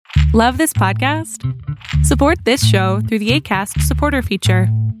Love this podcast? Support this show through the Acast supporter feature.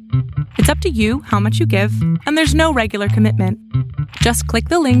 It's up to you how much you give, and there's no regular commitment. Just click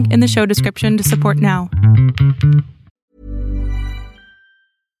the link in the show description to support now.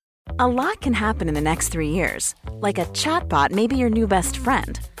 A lot can happen in the next 3 years. Like a chatbot may be your new best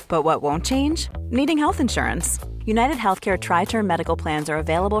friend. But what won't change? Needing health insurance. United Healthcare Tri-Term Medical Plans are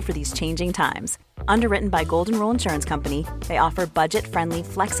available for these changing times. Underwritten by Golden Rule Insurance Company, they offer budget-friendly,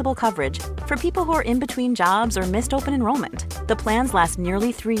 flexible coverage for people who are in between jobs or missed open enrollment. The plans last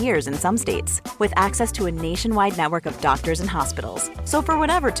nearly 3 years in some states, with access to a nationwide network of doctors and hospitals. So for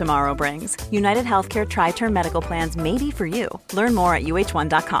whatever tomorrow brings, United Healthcare Tri-Term Medical Plans may be for you. Learn more at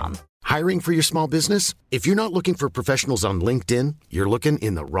uh1.com. Hiring for your small business? If you're not looking for professionals on LinkedIn, you're looking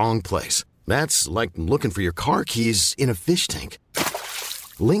in the wrong place. That's like looking for your car keys in a fish tank.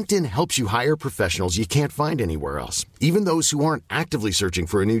 LinkedIn helps you hire professionals you can't find anywhere else, even those who aren't actively searching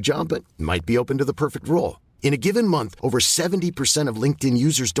for a new job but might be open to the perfect role. In a given month, over 70% of LinkedIn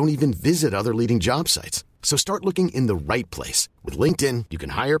users don't even visit other leading job sites. So start looking in the right place. With LinkedIn, you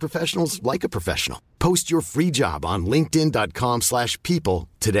can hire professionals like a professional. Post your free job on linkedin.com/people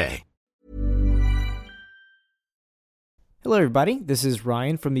today. Hello everybody, this is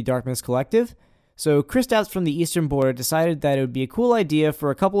Ryan from the Dark Myths Collective. So Chris Dowds from the Eastern Border decided that it would be a cool idea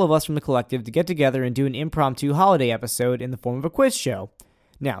for a couple of us from the collective to get together and do an impromptu holiday episode in the form of a quiz show.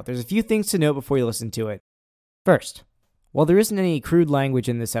 Now, there's a few things to note before you listen to it. First, while there isn't any crude language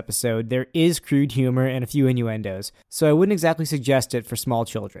in this episode, there is crude humor and a few innuendos, so I wouldn't exactly suggest it for small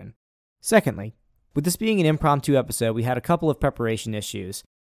children. Secondly, with this being an impromptu episode, we had a couple of preparation issues.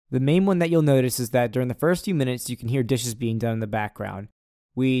 The main one that you'll notice is that during the first few minutes, you can hear dishes being done in the background.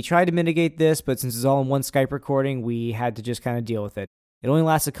 We tried to mitigate this, but since it's all in one Skype recording, we had to just kind of deal with it. It only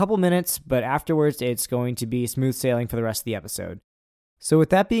lasts a couple minutes, but afterwards, it's going to be smooth sailing for the rest of the episode. So with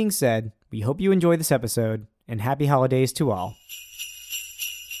that being said, we hope you enjoy this episode, and happy holidays to all.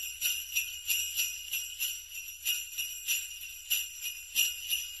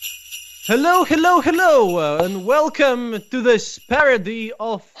 Hello, and welcome to this parody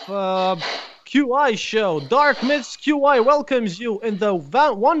of QI show. Dark Myths QI welcomes you in the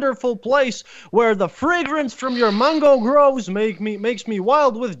wonderful place where the fragrance from your mango grows makes me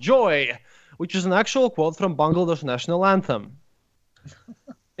wild with joy, which is an actual quote from Bangladesh national anthem.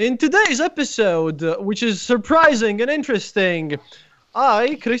 In today's episode, which is surprising and interesting,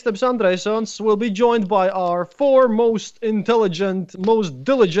 I, Kristaps Andrejsons, will be joined by our four most intelligent, most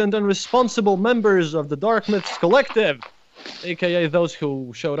diligent, and responsible members of the Dark Myths Collective, aka those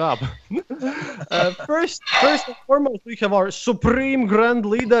who showed up. First and foremost, we have our supreme grand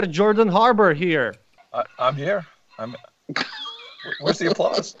leader, Jordan Harbour, here. I'm here. Where's the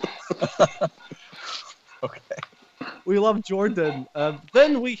applause? Okay. We love Jordan.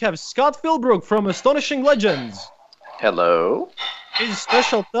 Then we have Scott Philbrook from Astonishing Legends. Hello. His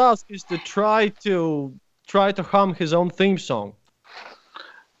special task is to try to hum his own theme song.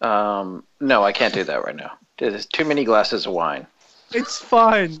 No, I can't do that right now. There's too many glasses of wine. It's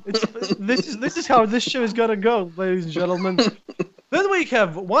fine. This is how this show is gonna go, ladies and gentlemen. Then we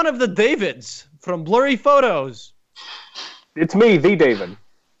have one of the Davids from Blurry Photos. It's me, the David.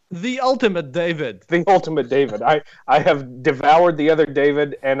 The ultimate David. The ultimate David. I have devoured the other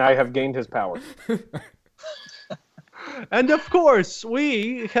David, and I have gained his power. And of course,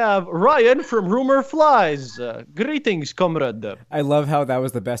 we have Ryan from Rumor Flies. Greetings, comrade. I love how that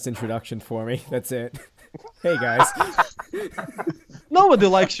was the best introduction for me. That's it. Hey, guys. Nobody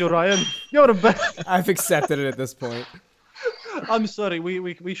likes you, Ryan. You're the best. I've accepted it at this point. I'm sorry,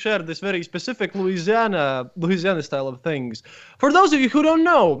 we share this very specific Louisiana style of things. For those of you who don't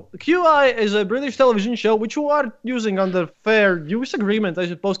know, QI is a British television show which we are using under fair use agreement, I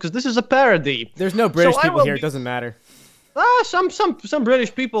suppose, because this is a parody. There's no British people here, it doesn't matter. Some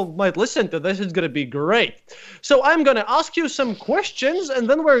British people might listen to this. It's going to be great. So I'm going to ask you some questions, and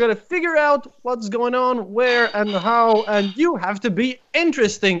then we're going to figure out what's going on, where, and how, and you have to be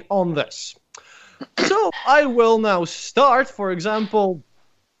interesting on this. So I will now start, for example,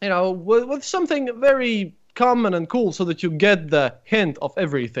 with something very common and cool so that you get the hint of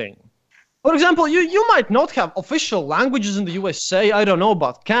everything. For example, you might not have official languages in the USA, I don't know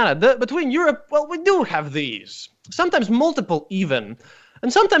about Canada, but in Europe, well, we do have these. Sometimes multiple even,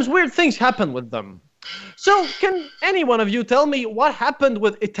 and sometimes weird things happen with them. So can any one of you tell me what happened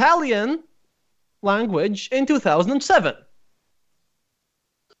with Italian language in 2007?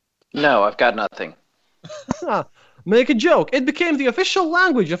 No, I've got nothing. Make a joke. It became the official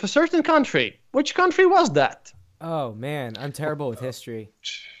language of a certain country. Which country was that? Oh, man, I'm terrible with history.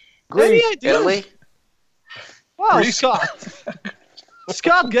 Any ideas? Italy? Wow, Greece. Scott.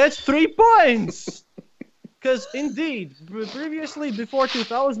 Scott gets 3 points. Because indeed, previously, before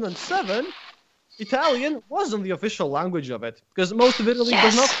 2007, Italian wasn't the official language of it. Because most of Italy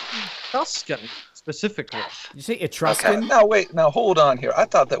does not speak Tuscan, specifically. Did you say Etruscan? Okay. Now wait, now hold on here. I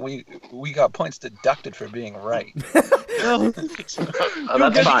thought that we got points deducted for being right. No. That's fine.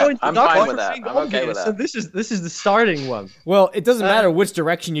 I'm fine with that. I'm okay with that. So this is the starting one. Well, it doesn't matter which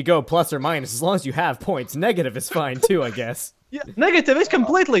direction you go, plus or minus, as long as you have points. Negative is fine too, I guess. Yeah, negative is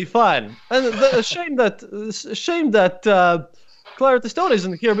completely fine. And the shame that Clara Stone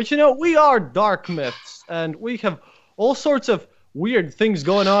isn't here, but we are Dark Myths, and we have all sorts of weird things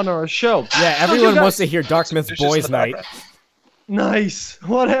going on our show. Yeah, everyone wants to hear Dark Myths Boys Night. Nice,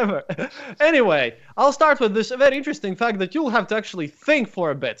 whatever. Anyway, I'll start with this very interesting fact that you'll have to actually think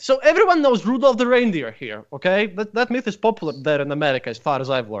for a bit. So everyone knows Rudolph the reindeer here, okay? That myth is popular there in America, as far as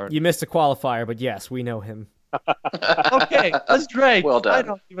I've learned. You missed a qualifier, but yes, we know him. Okay, that's great. Well done. I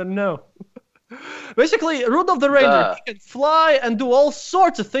don't even know. Basically, Rudolph the reindeer can fly and do all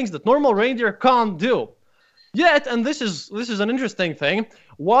sorts of things that normal reindeer can't do. Yet, and this is an interesting thing,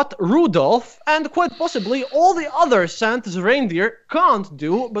 what Rudolph and quite possibly all the other Santa's reindeer can't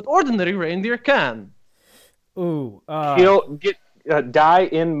do, but ordinary reindeer can. Ooh, He'll die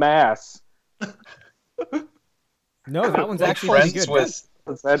in mass. No, that one's Like actually pretty friends good.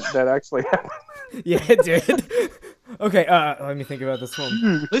 with That actually happened. Yeah, it did. Okay, let me think about this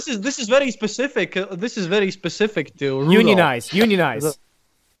one. This is very specific. This is very specific to Rudolph. Unionize.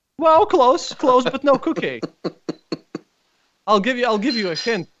 Well, close, but no cookie. I'll give you a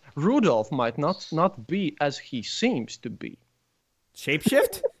hint. Rudolph might not be as he seems to be.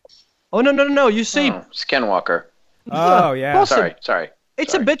 Shapeshift? Oh no! You see, Skinwalker. Oh yeah. Possibly. Sorry.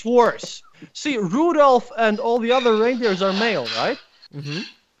 It's a bit worse. See, Rudolph and all the other reindeers are male, right? Mm-hmm.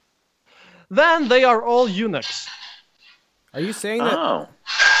 Then they are all eunuchs. Are you saying that? Oh.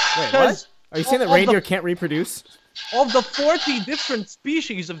 Wait, what? Are you saying that reindeer can't reproduce? Of the 40 different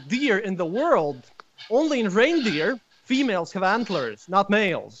species of deer in the world, only in reindeer, females have antlers, not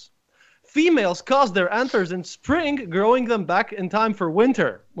males. Females cast their antlers in spring, growing them back in time for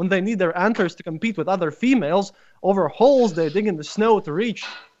winter, when they need their antlers to compete with other females over holes they dig in the snow to reach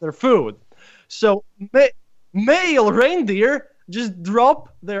their food. So male reindeer just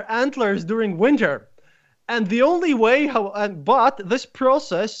drop their antlers during winter. And the only way but this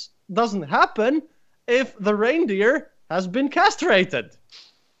process doesn't happen if the reindeer has been castrated.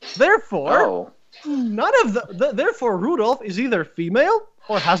 Therefore, therefore Rudolph is either female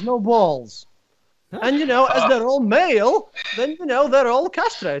or has no balls. And as they're all male, then they're all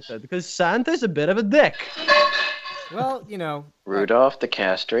castrated because Santa's a bit of a dick. Well, Rudolph the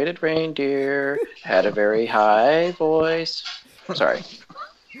castrated reindeer had a very high voice. Sorry.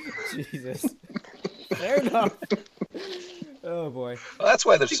 Jesus. Fair enough. Oh boy. Well, that's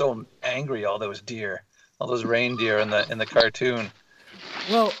why they're so angry. All those deer, all those reindeer in the cartoon.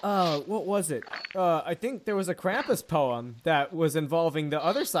 Well, what was it? I think there was a Krampus poem that was involving the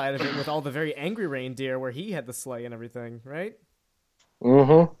other side of it with all the very angry reindeer where he had the sleigh and everything, right?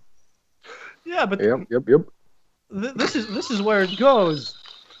 Mm-hmm. Yeah, but Yep. this is where it goes.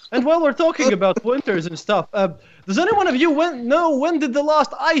 And while we're talking about winters and stuff, does anyone of you know when did the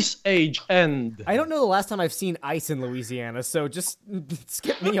last ice age end? I don't know the last time I've seen ice in Louisiana, so just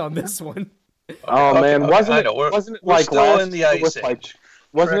skip me on this one. Oh man, wasn't it we're like still last in the year ice with age? like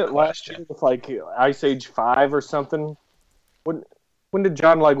wasn't Correct it last question. year with like Ice Age 5 or something? When did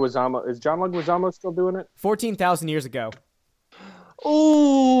John Leguizamo? Is John Leguizamo still doing it? 14,000 years ago.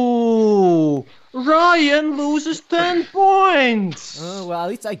 Ooh, Ryan loses 10 points. Oh, well, at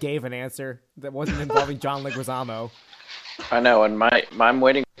least I gave an answer that wasn't involving John Leguizamo. I know, and I'm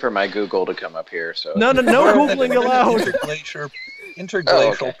waiting for my Google to come up here. So No Googling allowed.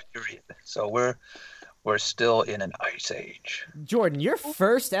 Interglacial period. So we're still in an ice age. Jordan, your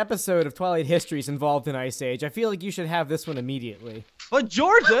first episode of Twilight History is involved in Ice Age. I feel like you should have this one immediately. But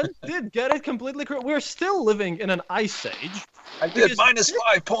Jordan did get it completely correct. We're still living in an ice age. I did minus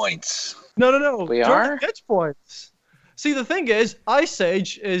 5 points. No. We Jordan are? gets points. See, the thing is, Ice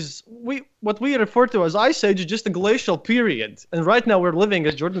Age is what we refer to as Ice Age is just a glacial period. And right now we're living,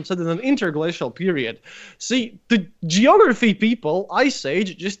 as Jordan said, in an interglacial period. See, to geography people, Ice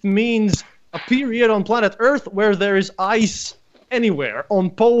Age just means a period on planet Earth where there is ice anywhere, on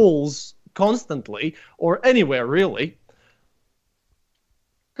poles constantly, or anywhere really.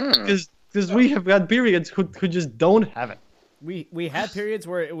 Because we have had periods who just don't have it. We had periods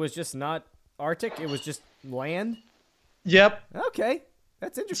where it was just not Arctic, it was just land. Yep. Okay.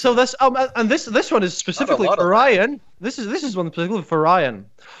 That's interesting. So that's and this one is specifically for Ryan. This is one specifically for Ryan.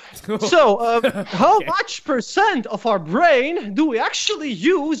 So how much percent of our brain do we actually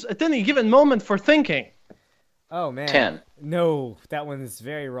use at any given moment for thinking? Oh man. 10. No, that one is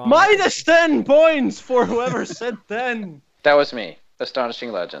very wrong. Minus 10 points for whoever said 10. That was me.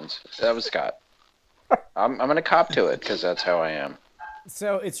 Astonishing Legends. That was Scott. I'm gonna cop to it because that's how I am.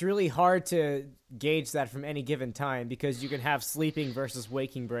 So it's really hard to gauge that from any given time because you can have sleeping versus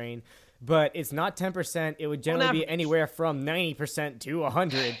waking brain, but it's not 10%. It would generally be anywhere from 90% to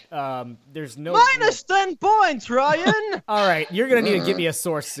 100. There's no minus 10 points, Ryan. All right, you're gonna need to give me a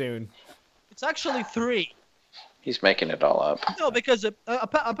source soon. It's actually 3. He's making it all up. No, because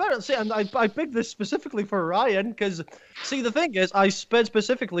apparently, and I picked this specifically for Ryan, because, see, the thing is, I said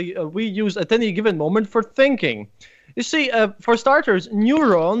specifically we use at any given moment for thinking. You see, for starters,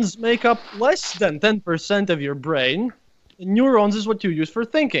 neurons make up less than 10% of your brain. Neurons is what you use for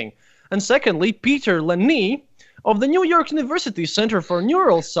thinking. And secondly, Peter Lenny of the New York University Center for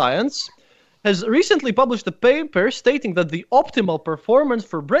Neural Science has recently published a paper stating that the optimal performance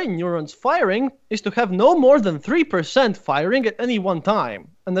for brain neurons firing is to have no more than 3% firing at any one time,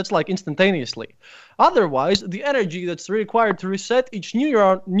 and that's like instantaneously. Otherwise, the energy that's required to reset each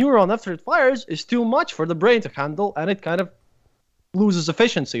neuron after it fires is too much for the brain to handle, and it kind of loses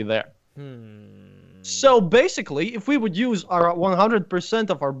efficiency there. So basically, if we would use our 100%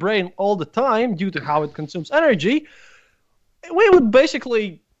 of our brain all the time due to how it consumes energy, we would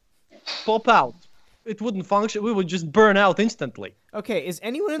basically pop out. It wouldn't function. We would just burn out instantly. Okay, is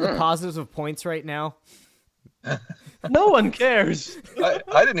anyone in the positives of points right now? No one cares.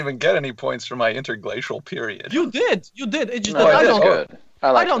 I didn't even get any points for my interglacial period. You did. It's just No, that that's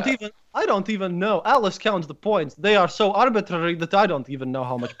good. I don't even know. Alice counts the points. They are so arbitrary that I don't even know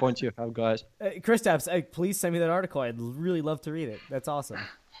how much points you have, guys. Kristaps, please send me that article. I'd really love to read it. That's awesome.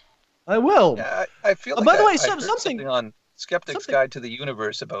 I will. Yeah, I feel like by the way, I heard something on Skeptic's Guide to the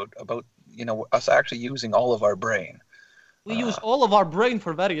Universe about us actually using all of our brain. We use all of our brain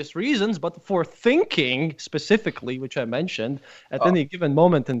for various reasons, but for thinking specifically, which I mentioned, at any given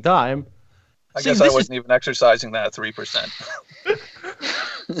moment in time. I guess I wasn't even exercising that 3%.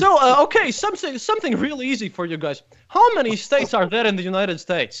 So, okay, something really easy for you guys. How many states are there in the United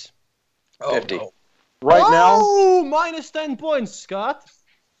States? 50. No. Right now, minus 10 points, Scott.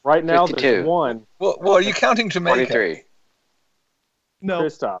 right now 52. there's one. Well, are you counting Jamaica? 43. No.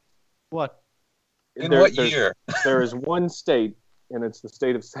 Kristoff. What? In what year? There is one state, and it's the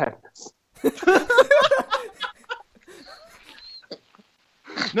state of sadness.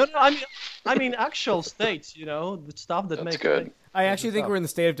 No, I mean actual states, the stuff that makes good. I actually think we're in the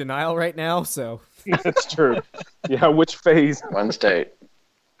state of denial right now, so... That's true. Yeah, which phase? One state.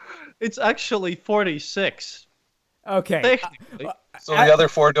 It's actually 46. Okay. Technically. So the other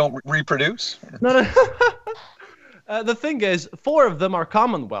 4 don't reproduce? No. The thing is, 4 of them are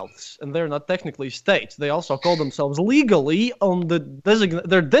commonwealths, and they're not technically states. They also call themselves legally on their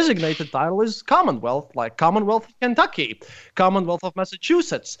designated title is Commonwealth, like Commonwealth of Kentucky, Commonwealth of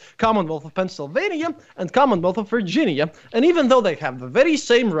Massachusetts, Commonwealth of Pennsylvania, and Commonwealth of Virginia. And even though they have the very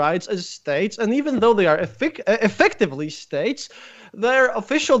same rights as states, and even though they are effectively states, their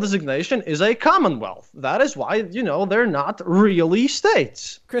official designation is a Commonwealth. That is why, they're not really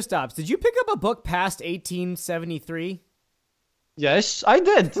states. Kristaps, did you pick up a book past 1873? Yes, I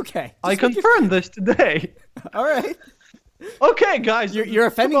did. Okay. I confirmed this today. All right. Okay, guys. You're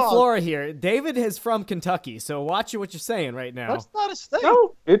offending Flora here. David is from Kentucky, so watch what you're saying right now. That's not a state.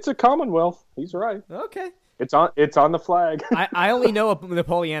 No, it's a Commonwealth. He's right. Okay. It's on the flag. I only know a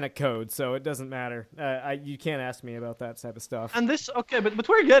Napoleonic code, so it doesn't matter. You can't ask me about that type of stuff. And this, okay, but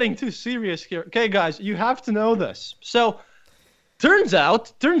we're getting too serious here. Okay, guys, you have to know this. So, turns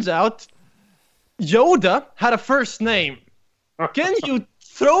out, Yoda had a first name. Can you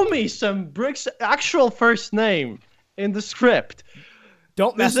throw me some bricks' actual first name in the script?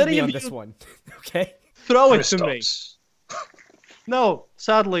 Don't mess with me on this one, okay? Throw it to me. No,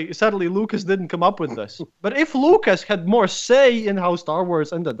 sadly, Lucas didn't come up with this. But if Lucas had more say in how Star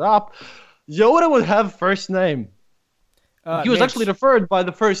Wars ended up, Yoda would have first name. He was actually referred by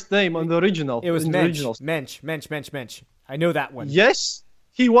the first name on the original. It was Mensch. Mensch. I know that one. Yes,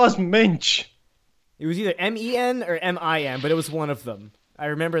 he was Mensch. It was either M-E-N or M-I-N, but it was one of them. I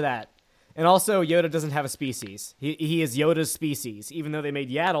remember that. And also, Yoda doesn't have a species. He is Yoda's species, even though they made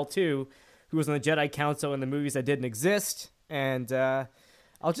Yaddle, too, who was on the Jedi Council in the movies that didn't exist. And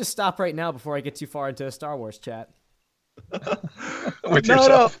I'll just stop right now before I get too far into a Star Wars chat. With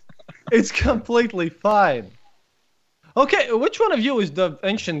yourself. No, it's completely fine. Okay, which one of you is the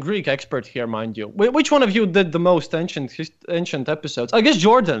ancient Greek expert here, mind you? Which one of you did the most ancient episodes? I guess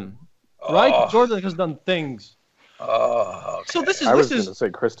Jordan, right? Oh. Jordan has done things. Oh, okay. So this I was is going to say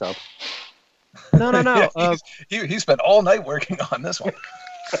Christoph. no. Yeah, he spent all night working on this one.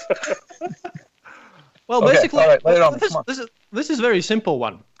 Well, Okay, basically, all right, lay it on me, come on. this is very simple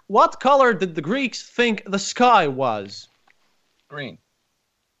one. What color did the Greeks think the sky was? Green.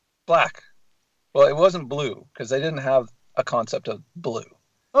 Black. Well, it wasn't blue because they didn't have a concept of blue.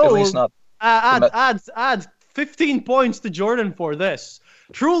 Oh, At least not. add 15 points to Jordan for this.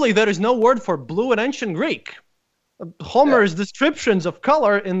 Truly, there is no word for blue in ancient Greek. Homer's descriptions of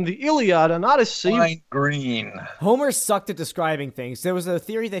color in the Iliad and Odyssey. Wine green. Homer sucked at describing things. There was a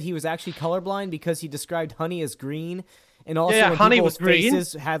theory that he was actually colorblind because he described honey as green, and also when honey people's was green.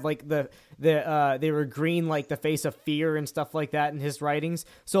 faces had like they were green, like the face of fear and stuff like that in his writings.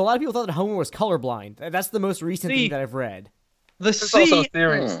 So a lot of people thought that Homer was colorblind. That's the most recent thing that I've read. There's also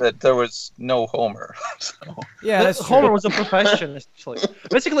theories that there was no Homer. So. Yeah, that's true. Homer was a profession, essentially.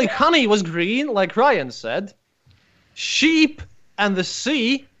 Basically, honey was green, like Ryan said. Sheep and the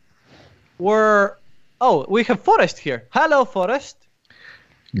sea were... Oh, we have Forrest here. Hello, Forrest.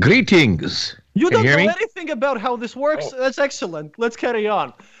 Greetings. You Can don't you hear know me? anything about how this works? Oh. That's excellent. Let's carry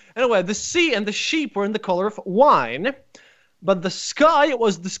on. Anyway, the sea and the sheep were in the color of wine, but the sky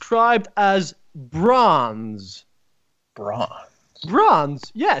was described as bronze.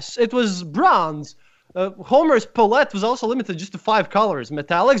 Bronze, yes, it was bronze. Homer's palette was also limited just to 5 colors: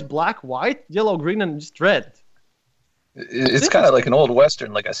 metallics, black, white, yellow, green, and just red. It's kind of like an old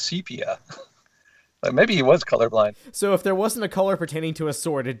Western, like a sepia. Like maybe he was colorblind. So if there wasn't a color pertaining to a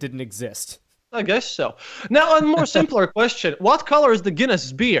sword, it didn't exist. I guess so. Now, a more simpler question. What color is the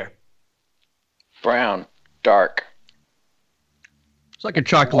Guinness beer? Brown. Dark. It's like a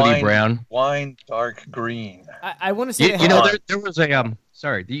chocolatey brown. Wine, dark green. I want to say There was a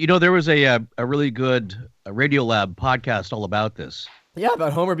sorry. There was a really good Radiolab podcast all about this. Yeah,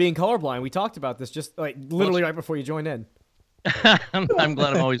 about Homer being colorblind. We talked about this just like literally right before you joined in. I'm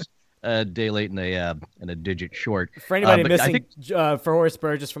glad I'm always a day late and a digit short. For anybody missing, Forrest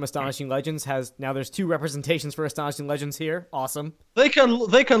Burgess from Astonishing Legends there's 2 representations for Astonishing Legends here. Awesome. They can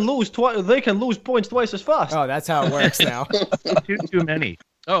lose points twice as fast. Oh, that's how it works now. too many.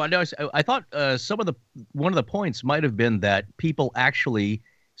 Oh, no, I thought one of the points might have been that people actually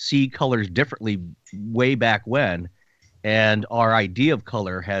see colors differently way back when, and our idea of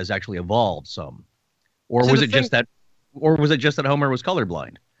color has actually evolved some. Or was it just that Homer was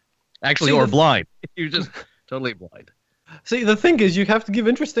colorblind? Actually, or blind. He was just totally blind. See, the thing is, you have to give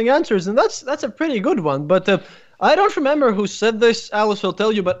interesting answers, and that's a pretty good one. But I don't remember who said this. Alice will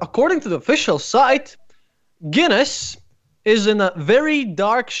tell you. But according to the official site, Guinness is in a very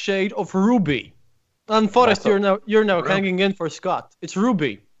dark shade of ruby. And Forrest, you're now hanging in for Scott. It's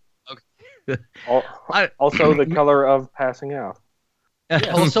ruby. Okay. Also, the color of passing out.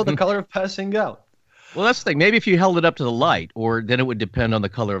 Also, the color of passing out. Well, that's the thing. Maybe if you held it up to the light, or then it would depend on the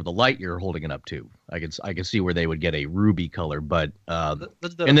color of the light you're holding it up to. I can see where they would get a ruby color, but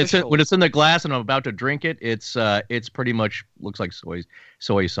when it's in the glass and I'm about to drink it, it's pretty much looks like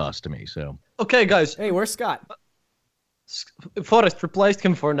soy sauce to me. So okay, guys. Hey, where's Scott? Forrest replaced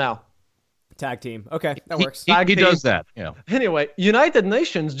him for now. Tag team. Okay, that works. He does that. Yeah. Anyway, United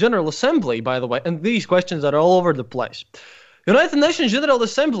Nations General Assembly, by the way, and these questions are all over the place. United Nations General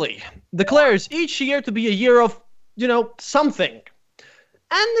Assembly declares each year to be a year of, something.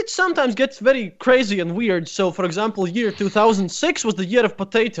 And it sometimes gets very crazy and weird. So, for example, year 2006 was the year of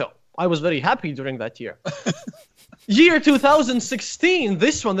potato. I was very happy during that year. Year 2016,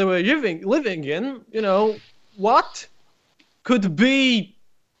 this one they were living in, what could be...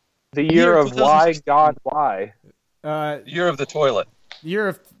 The year of why, God, why? Year of the toilet. Year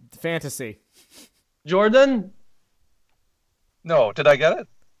of fantasy. Jordan? No, did I get it?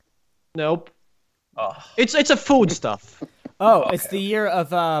 Nope. Oh. It's a food stuff. Oh, okay. It's the year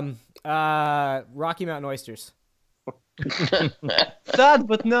of Rocky Mountain oysters. Sad,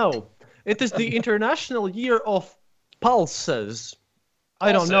 but no. It is the International Year of Pulses.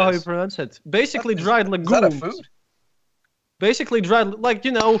 I don't know how you pronounce it. Basically dried legumes. Is that a food? Basically dried,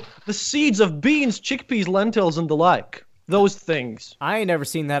 the seeds of beans, chickpeas, lentils, and the like. Those things. I ain't never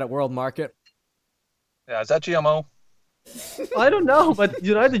seen that at World Market. Yeah, is that GMO? I don't know, but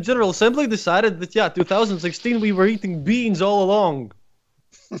United General Assembly decided that, 2016 we were eating beans all along.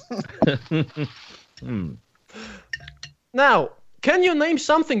 Now, can you name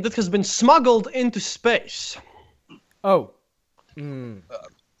something that has been smuggled into space? Oh.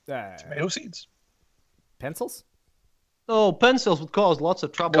 Tomato seeds. Pencils? Oh, pencils would cause lots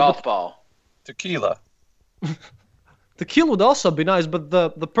of trouble. Golf ball. Tequila. the kill would also be nice, but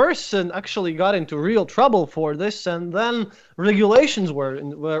the person actually got into real trouble for this, and then regulations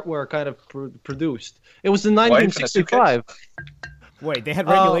were kind of produced. It was in 1965. Wait, they had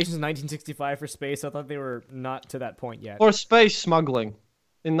regulations in 1965 for space? I thought they were not to that point yet. For space smuggling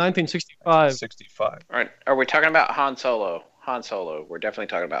in 1965. 65. All right. Are we talking about Han Solo? Han Solo. We're definitely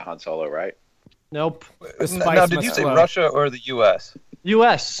talking about Han Solo, right? Nope. Now, did you say Russia or the U.S.?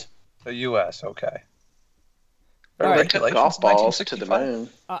 U.S. The U.S., okay. All right, took golf balls to the moon.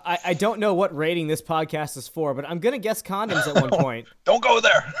 I don't know what rating this podcast is for, but I'm going to guess condoms at one point. Don't go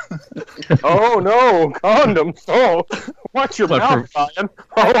there. Oh, no, condoms. Oh, watch your mouth, Ryan.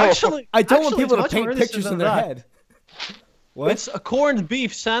 Actually, I don't want people to it's much paint more pictures in innocent their than that. head. What? It's a corned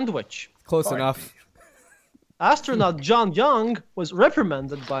beef sandwich. Close enough. Astronaut John Young was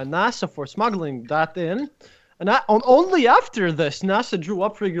reprimanded by NASA for smuggling that in, and only after this, NASA drew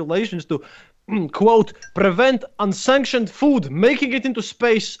up regulations to, quote, prevent unsanctioned food making it into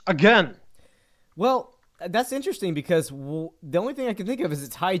space again. Well, that's interesting because the only thing I can think of is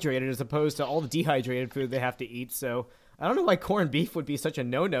it's hydrated as opposed to all the dehydrated food they have to eat, so I don't know why corned beef would be such a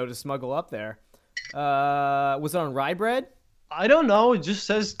no-no to smuggle up there. Was it on rye bread? I don't know, it just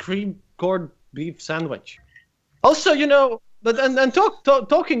says cream corned beef sandwich. Also, but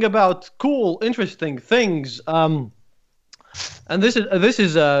talking about cool, interesting things. And this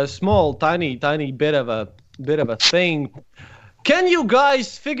is a small, tiny bit of a thing. Can you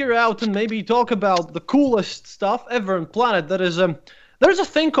guys figure out and maybe talk about the coolest stuff ever on planet? That is, there's a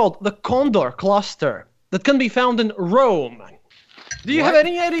thing called the Condor Cluster that can be found in Rome. Do you have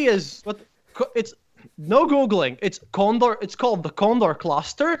any ideas? It's no googling. It's Condor. It's called the Condor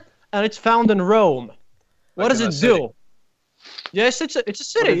Cluster, and it's found in Rome. What does it do? Yes, it's a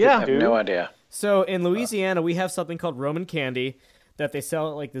city, yeah. I have no idea. So in Louisiana, we have something called Roman candy that they sell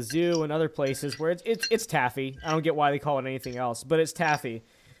at like the zoo and other places where it's taffy. I don't get why they call it anything else, but it's taffy.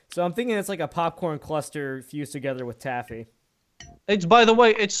 So I'm thinking it's like a popcorn cluster fused together with taffy. It's by the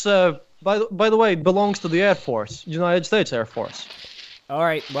way, it belongs to the Air Force, United States Air Force. All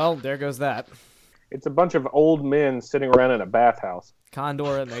right, well, there goes that. It's a bunch of old men sitting around in a bathhouse.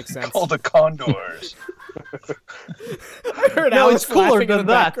 Condor, it makes sense. Called the Condors. I heard No, Alex it's cooler laughing in than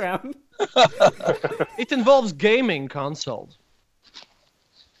the that. background. It involves gaming consoles.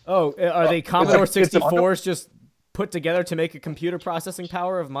 Oh, are they Commodore it's a 64s just put together to make a computer processing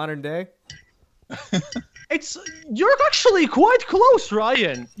power of modern day? You're actually quite close,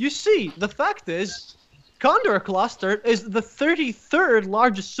 Ryan. You see, the fact is, Condor Cluster is the 33rd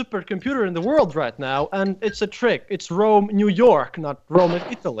largest supercomputer in the world right now, and it's a trick. It's Rome, New York, not Rome,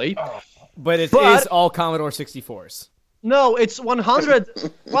 Italy. But it is all Commodore 64s. No, it's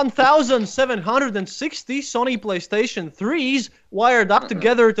 1,760 Sony PlayStation 3s wired up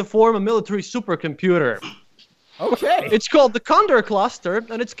together to form a military supercomputer. Okay. It's called the Condor Cluster,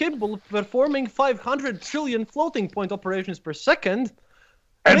 and it's capable of performing 500 trillion floating point operations per second,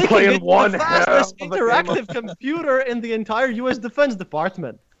 And making playing it one the fastest hell of a game interactive computer in the entire U.S. Defense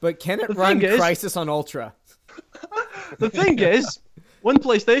Department. But can it The run thing is- Crisis on Ultra? The thing is, when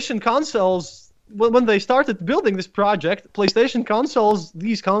PlayStation consoles, when they started building this project, PlayStation consoles,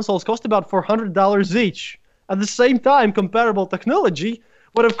 these consoles cost about $400 each. At the same time, comparable technology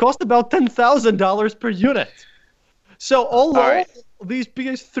would have cost about $10,000 per unit. So although these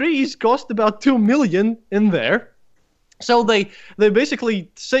PS3s cost about $2 million in there, so they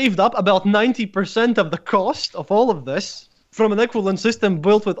basically saved up about 90% of the cost of all of this from an equivalent system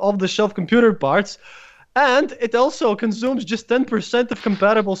built with off-the-shelf computer parts, and it also consumes just 10% of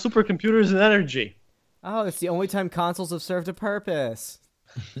compatible supercomputers in energy. Oh, it's the only time consoles have served a purpose.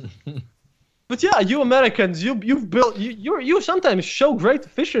 But yeah, you Americans, you sometimes show great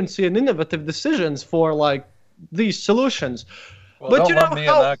efficiency and innovative decisions for like these solutions. Well, but don't you know lump me in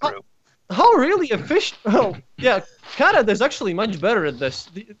that group. How really efficient? Oh, yeah, Canada is actually much better at this.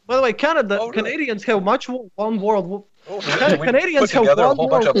 By the way, Really? Canadians have much one world. We Canadians put have together a one whole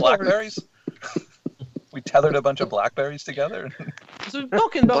bunch of more- blackberries. We tethered a bunch of blackberries together. So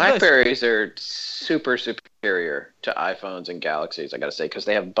talking about this, Blackberries are super superior to iPhones and Galaxies, I gotta say, because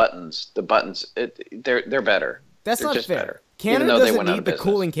they have buttons. The buttons, they're better. That's They're not just fair. better. Canada Even though they doesn't went out need of the business.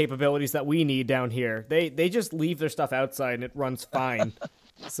 cooling capabilities that we need down here. They just leave their stuff outside and it runs fine.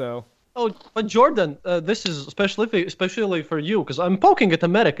 So oh, but Jordan, this is especially for you, because I'm poking at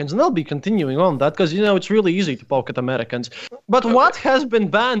Americans, and I'll be continuing on that, because, it's really easy to poke at Americans. But what has been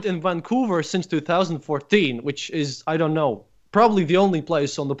banned in Vancouver since 2014, which is, I don't know, probably the only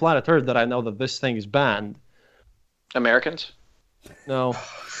place on the planet Earth that I know that this thing is banned? Americans? No.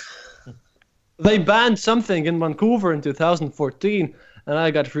 They banned something in Vancouver in 2014, and I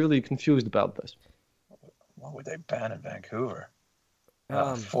got really confused about this. What would they ban in Vancouver?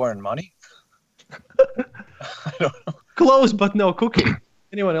 Foreign money? I don't know. Close, but no cooking.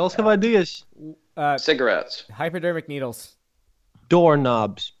 Anyone else have ideas? Cigarettes. Hypodermic needles.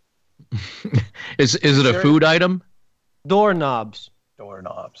 Doorknobs. Is it a food item? Doorknobs.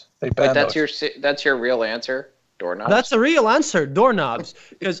 Doorknobs. They ban Wait, that's your real answer? Doorknobs? That's the real answer, doorknobs.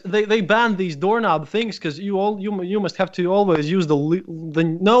 Because they banned these doorknob things because you must have to always use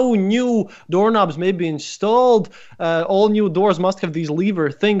no new doorknobs may be installed. All new doors must have these lever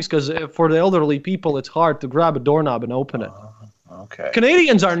things because for the elderly people it's hard to grab a doorknob and open it. Okay.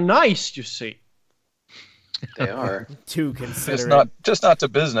 Canadians are nice, you see. They are. Too considerate. Just not to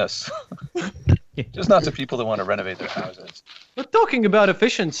business. Just not to people that want to renovate their houses. We're talking about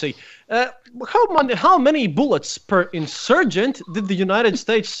efficiency. How many bullets per insurgent did the United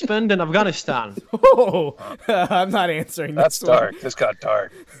States spend in Afghanistan? Oh, I'm not answering That's this one. dark. This got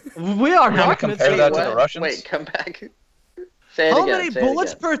dark. We are Can we not. compare that to the Russians? Wait, come back. Say it How again. many say it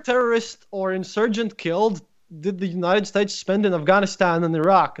bullets again. per terrorist or insurgent killed did the United States spend in Afghanistan and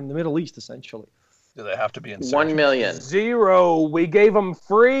Iraq and the Middle East, essentially? Do they have to be in 1 million. 0. We gave them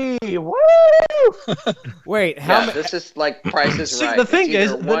free. Woo! Wait, how many? This is like Price is See, Right. the thing it's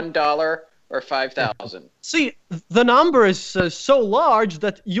is either that- $1 or 5,000. See, the number is so large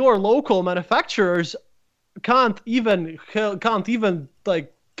that your local manufacturers can't even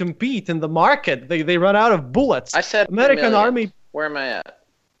like compete in the market. They run out of bullets. I said American 1 million. Army Where am I at?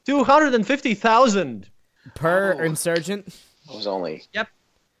 250,000. Per insurgent? It was only.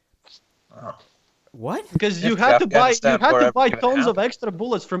 What? Because you If had to buy Afghanistan were even tons of happened. extra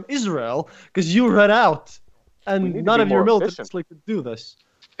bullets from Israel because you ran out, We need and to none be of your more military efficient. could do this.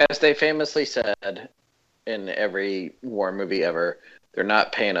 As they famously said in every war movie ever, they're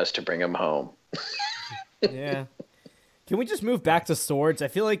not paying us to bring them home. Yeah. Can we just move back to swords? I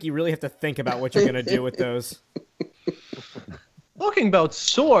feel like you really have to think about what you're going to do with those. Talking about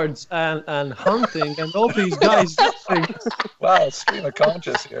swords and hunting and all these guys do things. Wow, stream of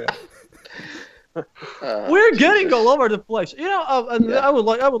conscious here. We're getting all over the place. You know, and Yeah. I would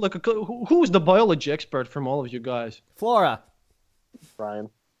like who's the biology expert from all of you guys? Flora. Brian.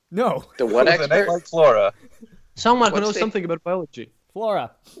 No. The what With a name expert? like Flora. Someone who What's knows the- something about biology.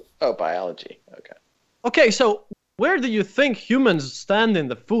 Flora. Oh, biology. Okay. Okay, so where do you think humans stand in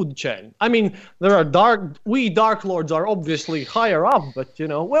the food chain? I mean, there are Dark Lords are obviously higher up, but you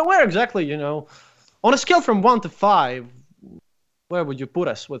know, where exactly, you know, on a scale from 1 to 5, where would you put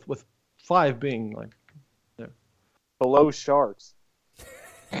us with 5 being like Below sharks.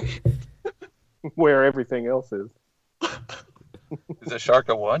 Where everything else is. Is a shark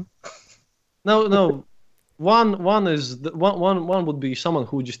a 1? No. One is one would be someone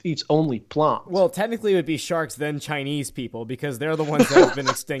who just eats only plants. Well, technically it would be sharks, then Chinese people, because they're the ones that have been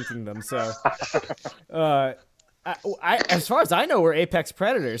extincting them. So, as far as I know, we're apex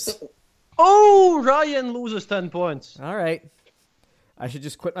predators. Oh, Ryan loses 10 points. All right. I should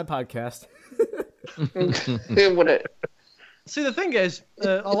just quit my podcast. Would it? See, the thing is,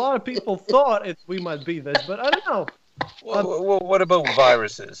 a lot of people thought we might be this, but I don't know. Well, what about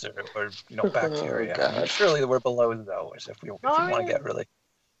viruses or bacteria? God. I mean, surely we're below those if we want to get really.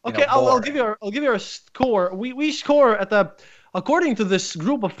 Okay, I'll give you a score. We score at according to this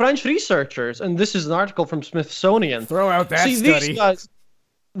group of French researchers, and this is an article from Smithsonian. Throw out that See, study.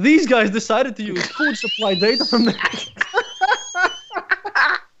 these guys decided to use food supply data from the.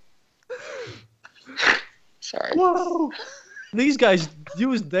 Sorry. Whoa! These guys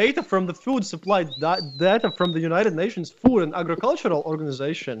used data from the food supply data from the United Nations Food and Agricultural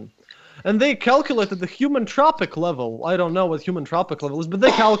Organization, and they calculated the human tropic level. I don't know what human tropic level is, but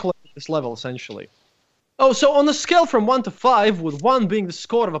they calculated this level essentially. Oh, so on a scale from 1 to 5, with 1 being the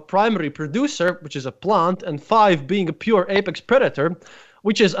score of a primary producer, which is a plant, and 5 being a pure apex predator,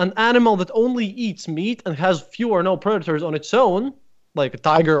 which is an animal that only eats meat and has few or no predators on its own, like a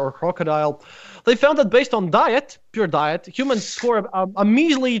tiger or crocodile, they found that based on diet, pure diet, humans score a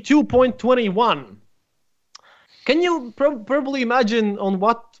measly 2.21. Can you probably imagine on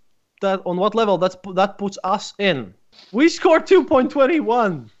what level that puts us in? We score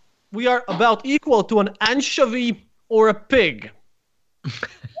 2.21. We are about equal to an anchovy or a pig.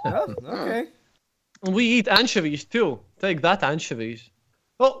 Oh, okay. And we eat anchovies too. Take that, anchovies.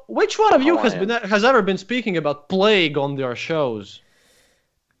 Well, which one of you has ever been speaking about plague on their shows?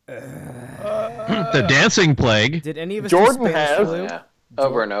 The dancing plague. Did any of us Jordan do Spanish has. flu? Yeah.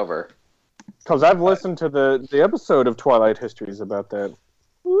 Over and over. Because I've listened to the episode of Twilight Histories about that.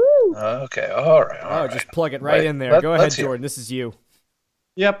 Okay, all right. Oh, just plug it right in there. Go ahead, Jordan. This is you.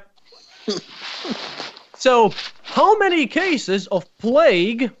 Yep. So, how many cases of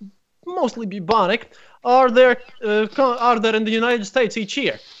plague, mostly bubonic, are there in the United States each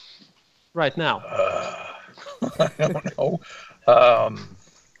year? Right now. I don't know.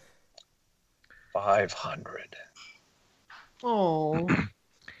 500. Oh.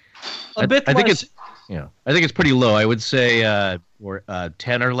 I think it's pretty low. I would say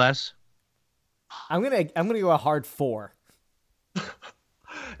 10 or less. I'm gonna go a hard 4.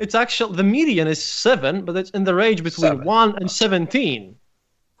 It's actually the median is 7, but it's in the range between 1 and 17.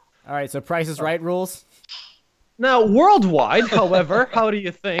 All right, so Price is Right rules. Now, worldwide, however, how do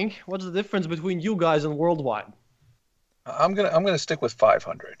you think? What's the difference between you guys and worldwide? I'm gonna stick with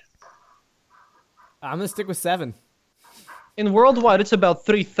 500. I'm gonna stick with 7. In worldwide, it's about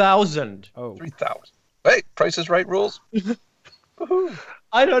 3,000. Oh, 3,000. Hey, Price is Right rules.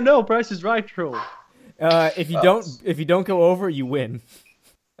 I don't know. Price is Right rule. If you don't go over, you win.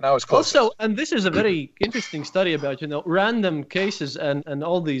 And I was close. Also, and this is a very interesting study about random cases and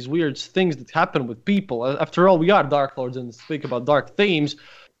all these weird things that happen with people. After all, we are Dark Lords and speak about dark themes.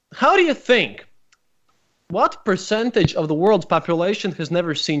 How do you think? What percentage of the world's population has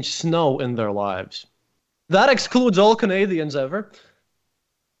never seen snow in their lives? That excludes all Canadians ever.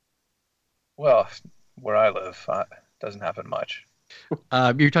 Well, where I live, doesn't happen much.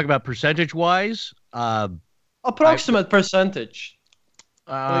 You're talking about percentage-wise? Approximate percentage.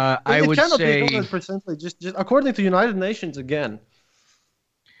 I would say 100%. Just according to United Nations again.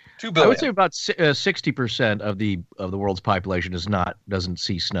 2 billion. I would say about 60% of the world's population doesn't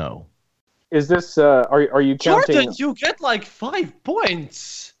see snow. Is this? Are you counting? Jordan, you get like 5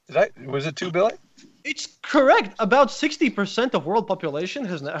 points. Was it 2 billion? It's correct. About 60% of world population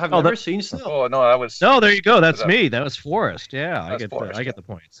have never seen snow. Oh no, that was. No, there you go. That's me. That was Forrest. Yeah, I get the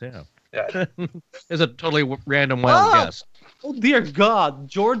points. Yeah. Yeah. It's a totally random wild guess. Oh dear God,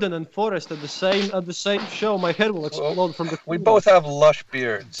 Jordan and Forrest at the same show. My head will explode from the. We both have lush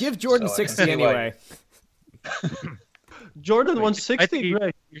beards. Give Jordan 60 anyway. Jordan won 60.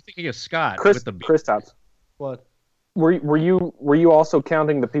 Right. You're thinking of Scott Chris, with the Kristaps. What? Were you also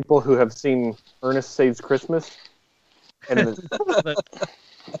counting the people who have seen Ernest Saves Christmas? And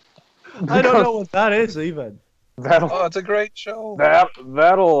I don't know what that is even. It's a great show.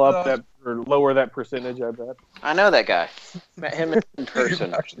 That'll up that or lower that percentage, I bet. I know that guy. Met him in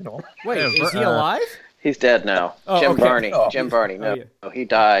person. Actually, no. Wait, is he alive? He's dead now. Oh, Jim okay. Varney. Oh. Jim Varney. No, he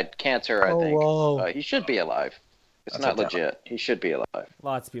died. Cancer, I think. Whoa. He should be alive. It's That's not a legit. He should be alive.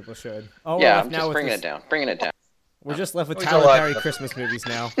 Lots of people should. Oh, Yeah, we're I'm left now just with bringing this- it down. Bringing it down. We're just left with He's Tyler alive. Perry Christmas movies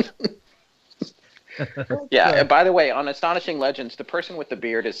now. Yeah, and by the way, on Astonishing Legends, the person with the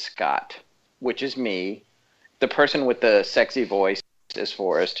beard is Scott, which is me. The person with the sexy voice is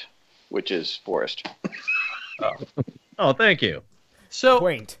Forrest, which is Forrest. Oh, thank you. So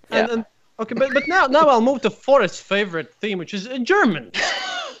Quaint. and okay, but now I'll move to Forrest's favorite theme, which is German.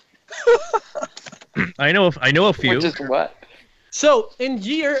 I know a few. Which is what? So in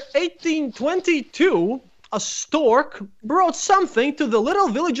year 1822, a stork brought something to the little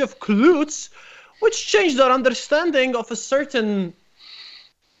village of Klutz, which changed our understanding of a certain,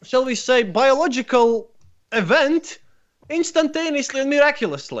 shall we say, biological event instantaneously and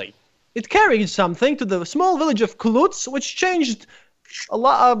miraculously. It carried something to the small village of Klutz, which changed a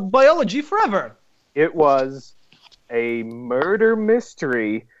lot of biology forever. It was a murder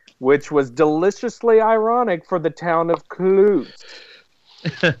mystery, which was deliciously ironic for the town of Klutz.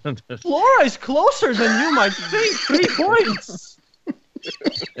 Laura is closer than you might think. 3 points.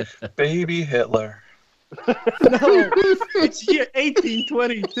 Baby Hitler. No, it's year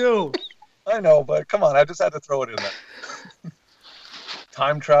 1822. I know, but come on, I just had to throw it in there.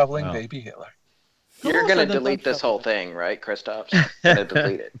 Time traveling, Wow. baby Hitler. You're going to delete this whole thing, right, Kristaps? You're going to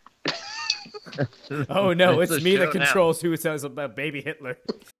delete it. Oh no, It's it's a me show that now. controls who says about baby Hitler.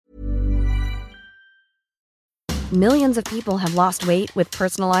 Millions of people have lost weight with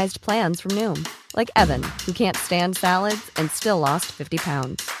personalized plans from Noom. Like Evan, who can't stand salads and still lost 50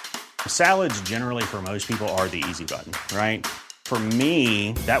 pounds. Salads generally for most people are the easy button, right? For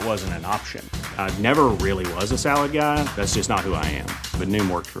me, that wasn't an option. I never really was a salad guy. That's just not who I am. But Noom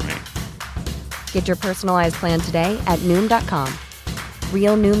worked for me. Get your personalized plan today at Noom.com.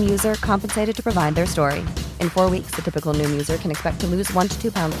 Real Noom user compensated to provide their story. In 4 weeks, the typical Noom user can expect to lose 1 to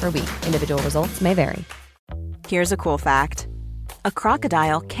 2 pounds per week. Individual results may vary. Here's a cool fact. A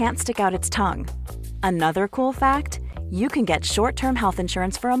crocodile can't stick out its tongue. Another cool fact, you can get short-term health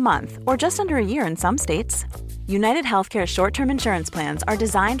insurance for a month or just under a year in some states. United Healthcare short-term insurance plans are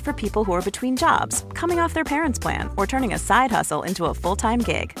designed for people who are between jobs, coming off their parents' plan, or turning a side hustle into a full-time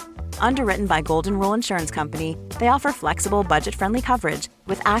gig. Underwritten by Golden Rule Insurance Company, they offer flexible, budget-friendly coverage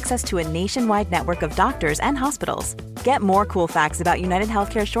with access to a nationwide network of doctors and hospitals. Get more cool facts about United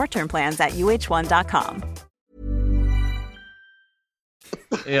Healthcare short-term plans at uh1.com.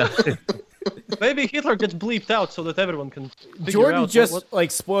 Yeah. Maybe Hitler gets bleeped out so that everyone can figure Jordan out just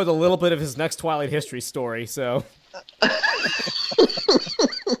spoiled a little bit of his next Twilight history story, so.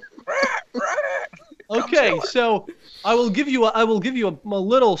 Okay, so I will give you a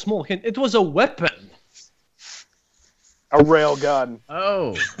little small hint. It was a weapon. A rail gun.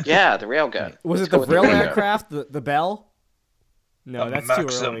 Oh. Yeah, the railgun. Was it the rail aircraft, the Bell? No, that's Maxim.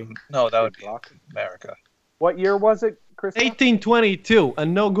 too early. No, that would be America. What year was it, Chris? 1822,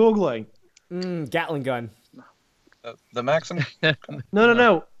 and no Googling. Gatling gun. The Maxim?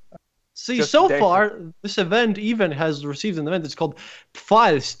 No. See, Just so David. far, this event even has received an event. It's called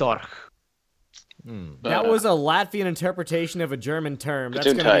Pfeilstorch. That was a Latvian interpretation of a German term. That's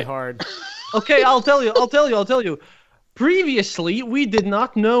going to be hard. Okay, I'll tell you. Previously, we did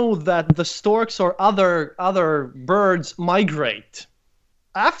not know that the storks or other birds migrate.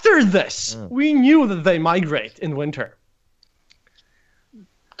 After this, we knew that they migrate in winter.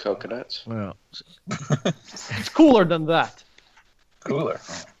 Coconuts. Well, It's cooler than that. Cooler.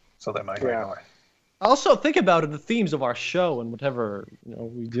 Oh, so they migrate away. Also, think about it, the themes of our show and whatever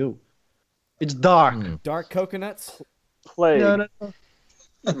we do. It's dark. Dark coconuts? Plague. No.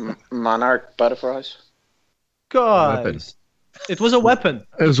 Monarch butterflies. God. Weapon. It was a weapon.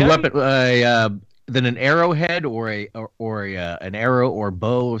 it was okay? a weapon. Then an arrowhead or an arrow or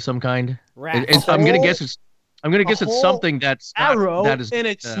bow of some kind. Rats. I'm gonna guess it's whole something that's not, Arrow that is in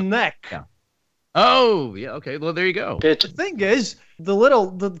its neck. yeah. Oh yeah. Okay. Well, there you go. The thing is,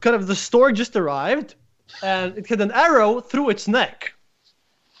 the stork just arrived, and it had an arrow through its neck.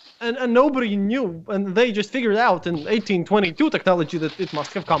 And nobody knew, and they just figured out in 1822 technology that it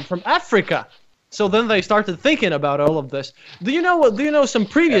must have come from Africa. So then they started thinking about all of this. Do you know some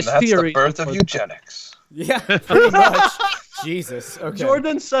previous And that's theory? the birth of eugenics. Yeah, pretty much. Jesus. Okay.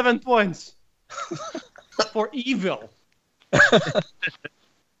 Jordan, 7 points for evil.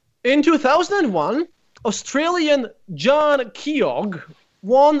 In 2001, Australian John Keogh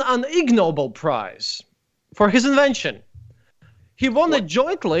won an Ig Nobel Prize for his invention. He won it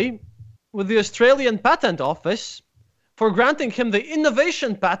jointly with the Australian Patent Office for granting him the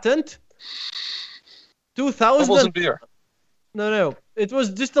innovation patent 2000. Bubbles and beer. No. It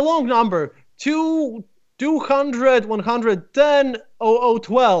was just a long number. 200 110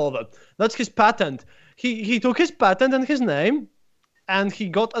 0012. That's his patent. He took his patent and his name, and he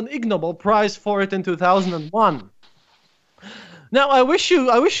got an Ig Nobel Prize for it in 2001. Now I wish you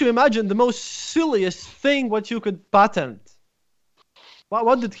imagine the most silliest thing what you could patent. What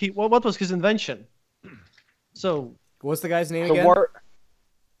was his invention? So what's the guy's name The again?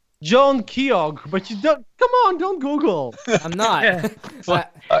 John Keogh, but you don't. Come on, don't Google. I'm not. I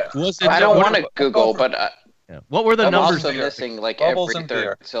don't want to Google, but What were the I'm numbers? also missing Bubbles every and third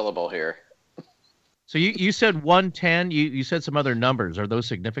beer. syllable here. So you said 110. You said some other numbers. Are those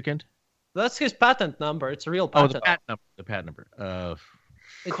significant? That's his patent number. It's a real Oh, patent. the patent number. The patent number.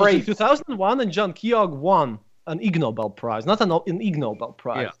 It was in 2001, and John Keogh won an Ig Nobel Prize, not an Ig Nobel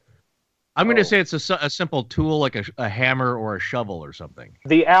Prize. Yeah. I'm going to say it's a simple tool like a hammer or a shovel or something.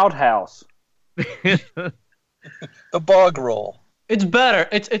 The outhouse. The bog roll. It's better.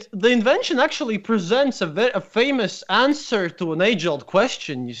 It's the invention actually presents a famous answer to an age-old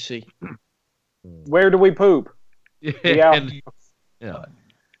question. You see. Where do we poop? The outhouse. Yeah.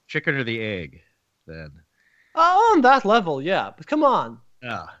 Chicken or the egg, then. On that level, yeah. But come on.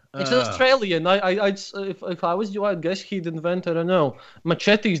 Yeah. It's an Australian. If I was you, I'd guess he'd invent, I don't know,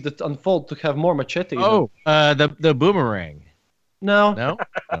 machetes that unfold to have more machetes. Oh, the boomerang. No. No?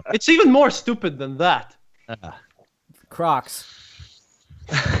 It's even more stupid than that. Crocs.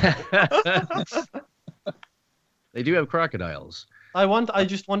 They do have crocodiles. I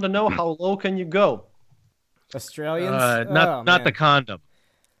just want to know how low can you go? Australians? Not the condom.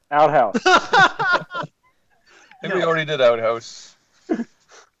 Outhouse. I think we already did outhouse.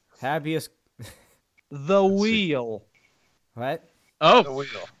 Habeas. The wheel. What? Oh. The wheel.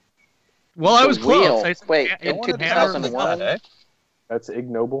 Well, I was The wheel. close. Wait, It in could hammer 2001? That's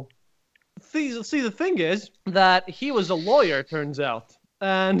ignoble. See, the thing is that he was a lawyer, turns out.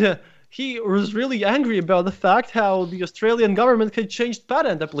 And he was really angry about the fact how the Australian government had changed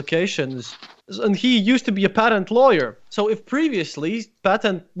patent applications. And he used to be a patent lawyer. So if previously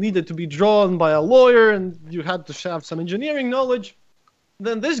patent needed to be drawn by a lawyer and you had to have some engineering knowledge,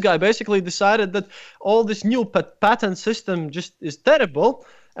 then this guy basically decided that all this new patent system just is terrible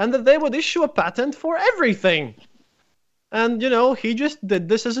and that they would issue a patent for everything. And, he just did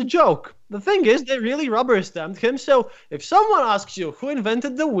this as a joke. The thing is, they really rubber stamped him. So if someone asks you who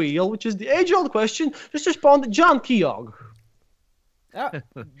invented the wheel, which is the age-old question, just respond, John Keogh. That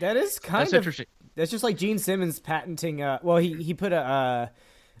is That's interesting. That's just like Gene Simmons patenting. He put a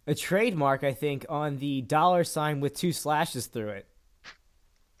trademark, I think, on the $ with 2 slashes through it.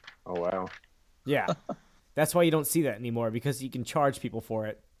 Oh wow. Yeah, that's why you don't see that anymore, because you can charge people for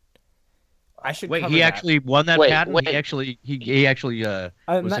it. I should Wait. cover He that. actually won that patent. He actually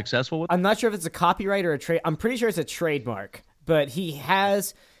was successful with it? I'm not sure if it's a copyright or a trade. I'm pretty sure it's a trademark, but he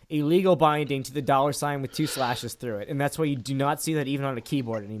has a legal binding to the $ with 2 slashes through it, and that's why you do not see that even on a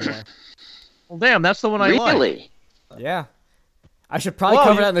keyboard anymore. Well, damn, that's the one I like. Really? Yeah. I should probably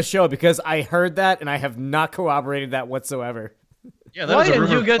cover that in the show, because I heard that and I have not corroborated that whatsoever. Yeah, that was a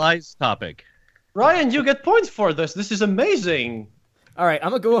rumor flies topic. Ryan, you get points for this. This is amazing. All right, I'm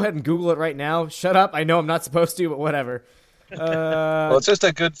going to go ahead and Google it right now. Shut up. I know I'm not supposed to, but whatever. Well, it's just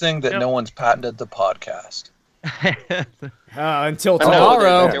a good thing that no one's patented the podcast. Until But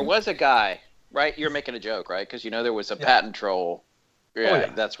tomorrow. no, there was a guy, right? You're making a joke, right? Because there was a patent troll. Yeah,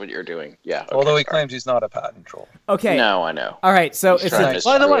 that's what you're doing. Yeah. Okay, Although he claims he's not a patent troll. Okay. No, I know. All right, so He's trying to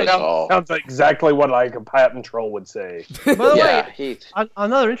by the way, screw us all. Sounds like exactly what like a patent troll would say. By the Yeah, way,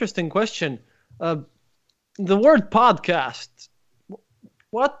 another interesting question. The word podcast,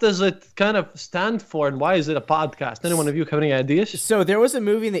 what does it kind of stand for, and why is it a podcast? Anyone of you have any ideas? So there was a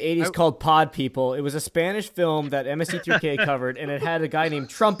movie in the 80s called Pod People. It was a Spanish film that MST3K covered, and it had a guy named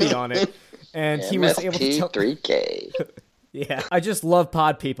Trumpy on it, and he was able to tell... MST3K. Yeah, I just love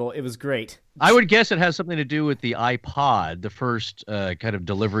Pod People. It was great. I would guess it has something to do with the iPod, the first kind of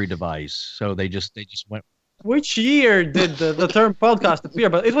delivery device. So they just went. Which year did the term podcast appear?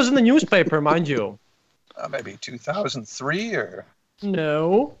 But it was in the newspaper, mind you. Maybe 2003 or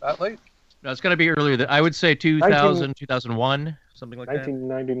no. That late? No, it's going to be earlier. I would say 2000, 2001, something like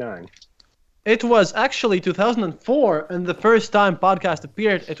 1999. It was actually 2004, and the first time podcast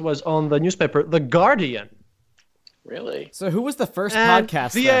appeared, it was on the newspaper The Guardian. Really? So who was the first And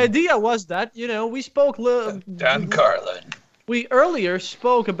podcast the then? idea was that, we spoke... Dan Carlin. We earlier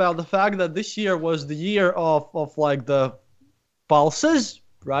spoke about the fact that this year was the year of like the pulses,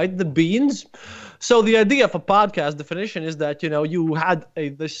 right? The beans. So the idea of a podcast definition is that, you had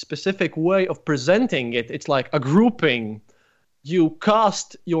this specific way of presenting it. It's like a grouping. You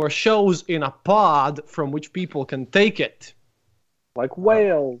cast your shows in a pod from which people can take it. Like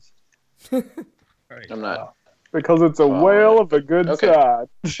whales. I'm not... Because it's a whale of a good side.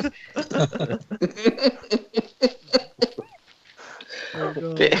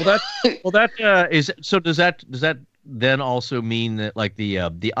 is so. Does that then also mean that like the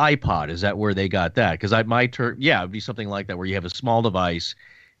iPod, is that where they got that? Because my term, it'd be something like that, where you have a small device,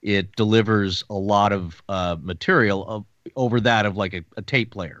 it delivers a lot of material over that of like a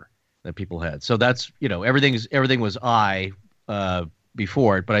tape player that people had. So that's everything was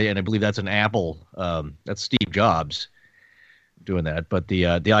before it, but I believe that's an Apple. That's Steve Jobs doing that. But the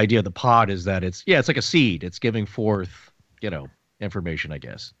idea of the pod is that it's like a seed. It's giving forth information, I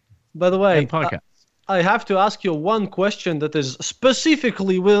guess. By the way, and podcast. I have to ask you one question that is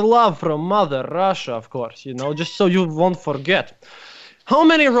specifically with love from Mother Russia, of course. Just so you won't forget. How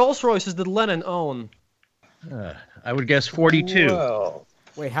many Rolls Royces did Lenin own? I would guess 42. Well,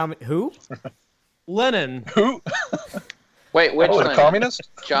 Wait, how many? Who? Lenin. who? Wait, which Lennon? The communist?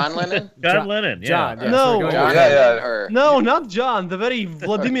 John Lennon? John Lennon. Yeah. John. Yes, No. we're going John with- Lennon or... No, not John. The very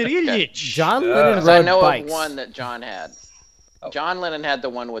Vladimir Ilyich. John Lennon Because I rode know bikes. of one that John had. John Lennon had the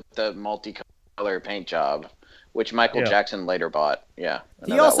one with the multicolor paint job, which Michael Jackson later bought. Yeah. I know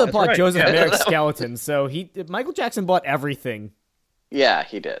He that also one. bought right. Joseph Yeah. Merrick's skeleton, so Michael Jackson bought everything. Yeah,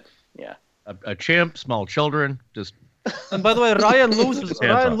 he did. Yeah. A chimp, small children, just And by the way, Ryan loses.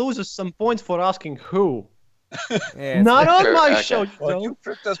 Hands Ryan off. loses some points for asking who. Yeah, Not on Sure, my okay. show, you Well, don't. you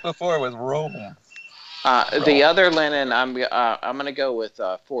tricked us before with Rome. The other Lennon, I'm gonna go with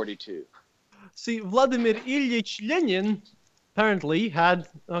 42. See, Vladimir Ilyich Lenin apparently had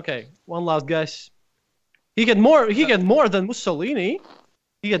one last guess. He had more than Mussolini.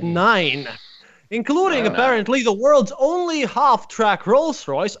 He had 9. Including apparently the world's only half-track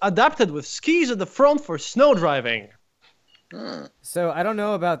Rolls-Royce adapted with skis at the front for snow driving. So I don't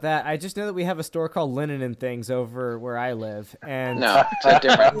know about that. I just know that we have a store called Linen and Things over where I live, and No, it's a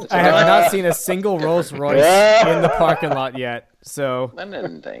different. It's a I have different not seen a single Rolls Royce in the parking lot yet. So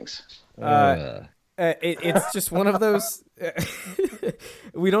Lennon things. it's just one of those.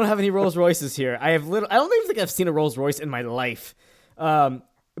 We don't have any Rolls Royces here. I don't even think I've seen a Rolls Royce in my life.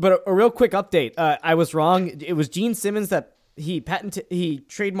 But a real quick update. I was wrong. It was Gene Simmons that he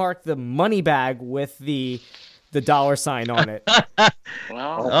trademarked the money bag with the the $sign on it.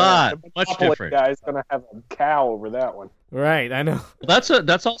 Well, The much Monopoly different. Guy's gonna have a cow over that one. Right, I know. That's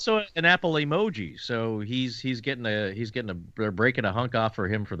also an Apple emoji. So he's they're breaking a hunk off for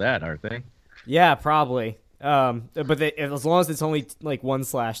him for that, aren't they? Yeah, probably. But as long as it's only like one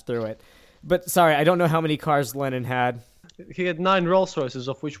slash through it. But sorry, I don't know how many cars Lennon had. He had 9 Rolls Royces,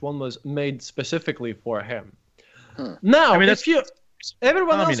 of which one was made specifically for him. Now, I mean, if you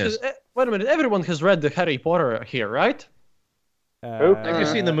everyone else communist. has, wait a minute, everyone has read the Harry Potter here, right? I've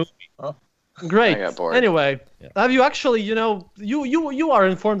seen the movie. Great. I got bored. Anyway, have you actually, you are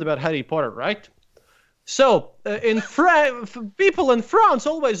informed about Harry Potter, right? So, people in France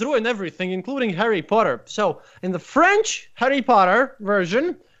always ruin everything, including Harry Potter. So, in the French Harry Potter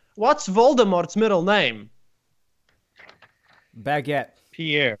version, what's Voldemort's middle name? Baguette.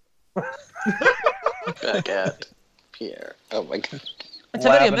 Pierre. Baguette. Pierre. Oh my god. It's a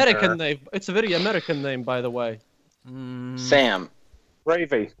very Lavender. American name. It's a very American name, by the way. Sam.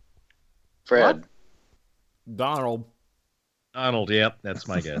 Gravy. Fred. Donald. Donald. Yep, that's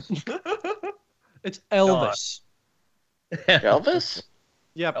my guess. It's Elvis. Elvis?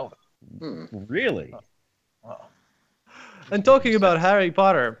 Yep. Really? And talking about Harry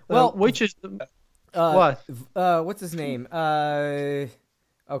Potter, Well, which is the, What? What's his name?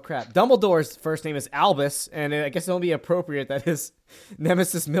 Oh crap! Dumbledore's first name is Albus, and I guess it would be appropriate that his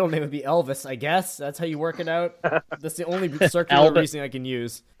nemesis' middle name would be Elvis. I guess that's how you work it out. That's the only circular Albus. reasoning I can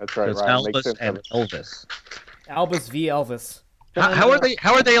use. That's right, It's Ryan. Makes Albus sense. and Elvis. Albus v. Elvis. How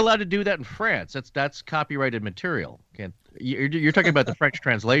are they allowed to do that in France? That's copyrighted material. You're talking about the French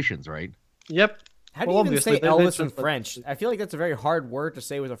translations, right? Yep. How do you even obviously, say they Elvis in translate- French? I feel like that's a very hard word to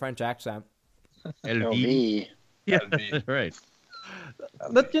say with a French accent. LV. Yeah, right.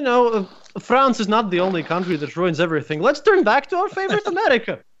 But France is not the only country that ruins everything. Let's turn back to our favorite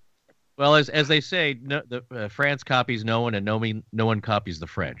America. Well, as they say, France copies no one, and no one copies the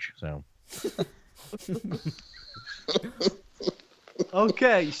French. So.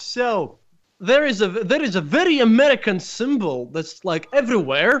 Okay, so there is a very American symbol that's like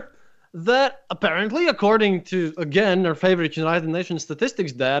everywhere that apparently, according to again our favorite United Nations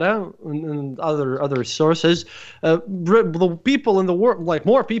statistics data and other sources, the people in the world, like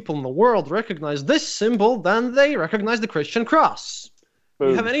more people in the world, recognize this symbol than they recognize the Christian cross. Do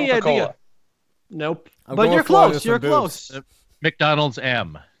you have any Coca-Cola. idea? Nope. I'm But going you're Florida close. some You're boobs. close. McDonald's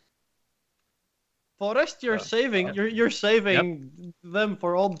M. Forrest, you're saving. You're saving them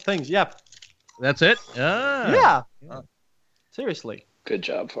for all the things. Yep. That's it? Ah. Yeah. Seriously. Good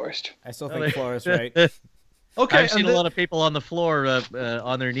job, Forrest. I still think Florida's right. Okay. I've seen a lot of people on the floor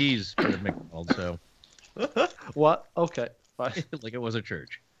on their knees for McDonald's, so What? Okay. Fine. like it was a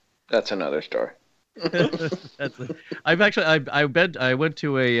church. That's another story. I went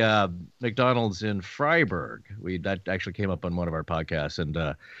to a McDonald's in Freiburg. That actually came up on one of our podcasts, and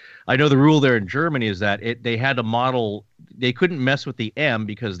I know the rule there in Germany is that they had a model. They couldn't mess with the M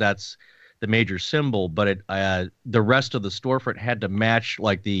because that's the major symbol, but the rest of the storefront had to match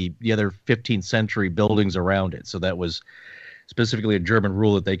like the other 15th century buildings around it. So that was specifically a German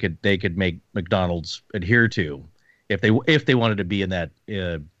rule that they could make McDonald's adhere to if they wanted to be in that.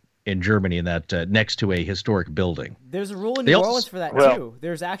 In Germany, in that next to a historic building. There's a rule in They New also- Orleans for that Well- too.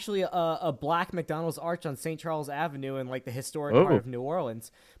 There's actually a black McDonald's arch on St. Charles Avenue in like the historic Oh. part of New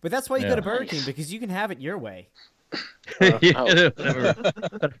Orleans. But that's why you go to Yeah. Burger King, because you can have it your way. Yeah,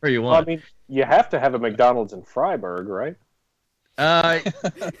 whatever you Well, I want. mean, you have to have a McDonald's in Freiburg, right?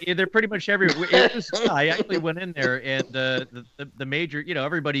 Yeah, they're pretty much everywhere. I actually went in there, and the major,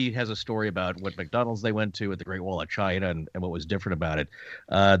 everybody has a story about what McDonald's they went to at the Great Wall of China and what was different about it.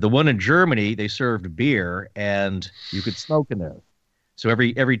 The one in Germany, they served beer, and you could smoke in there. So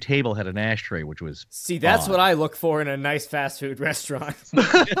every table had an ashtray, which was See, that's odd. what I look for in a nice fast food restaurant.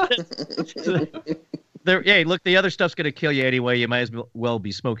 Hey, look, the other stuff's going to kill you anyway. You might as well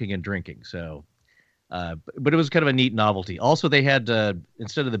be smoking and drinking. So, but it was kind of a neat novelty. Also, they had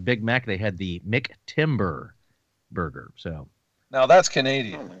instead of the Big Mac, they had the McTimber burger. So, Now that's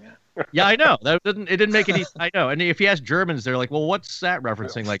Canadian. yeah, I know it didn't make any. I know, and if you ask Germans, they're like, "Well, what's that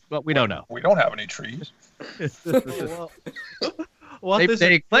referencing?" Like, well, we don't know. We don't have any trees. They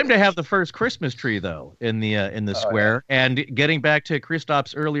claim to have the first Christmas tree though in the square. And getting back to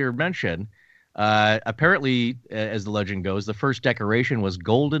Christoph's earlier mention, apparently, as the legend goes, the first decoration was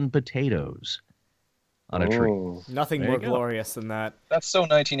golden potatoes on a tree. Ooh. Nothing There more you go. glorious than that. That's so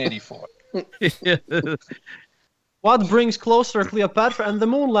 1984. What brings closer Cleopatra and the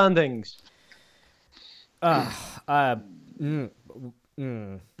moon landings? This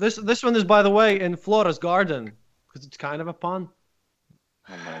one is, by the way, in Flora's garden because it's kind of a pun.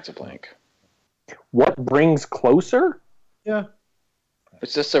 Oh, mine's a blank. What brings closer? Yeah.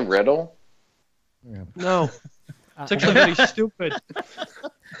 Is this a riddle? No. It's actually very stupid.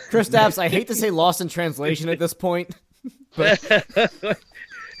 Kristaps, I hate to say lost in translation at this point. But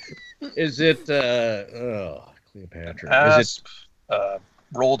Is it Cleopatra? Asp,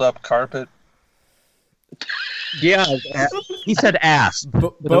 rolled up carpet. Yeah, he said ass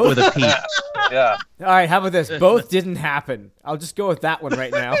both? with a P. Yeah. All right, how about this? Both didn't happen. I'll just go with that one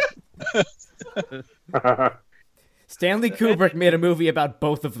right now. Stanley Kubrick made a movie about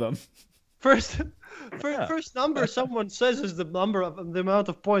both of them. First number someone says is the amount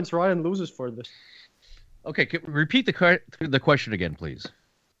of points Ryan loses for this. Okay, repeat the question again, please.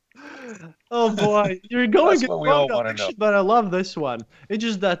 Oh boy, you're going That's what we all want to know. But I love this one. It's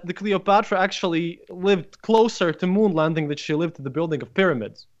just that the Cleopatra actually lived closer to moon landing than she lived to the building of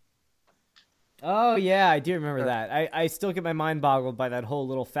pyramids. Oh, yeah, I do remember that. I still get my mind boggled by that whole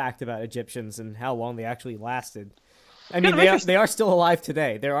little fact about Egyptians and how long they actually lasted. I mean, they are still alive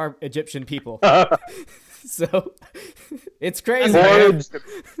today. There are Egyptian people. So, it's crazy.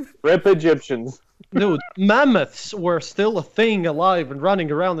 Rip Egyptians. Dude, mammoths were still a thing alive and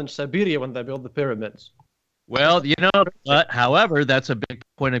running around in Siberia when they built the pyramids. Well, but however, that's a big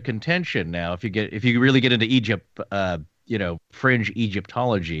point of contention now. If you really get into Egypt, fringe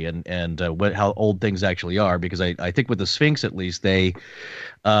Egyptology and how old things actually are, because I think with the Sphinx at least the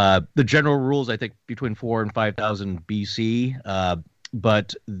general rules I think between 4,000 and 5,000 BC.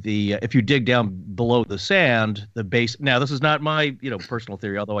 But if you dig down below the sand, the base. Now, this is not my personal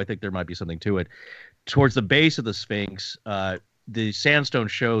theory, although I think there might be something to it. Towards the base of the Sphinx, the sandstone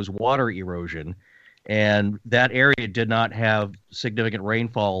shows water erosion, and that area did not have significant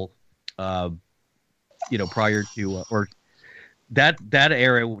rainfall. Prior to or that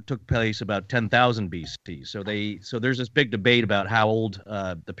area took place about 10,000 BC. So there's this big debate about how old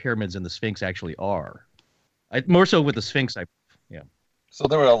the pyramids and the Sphinx actually are. More so with the Sphinx, yeah. So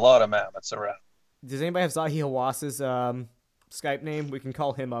there were a lot of mammoths around. Does anybody have Zahi Hawas's Skype name? We can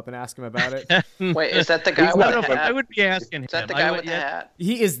call him up and ask him about it. Wait, is that the guy with the hat? I would be asking him. Is that the guy with the hat?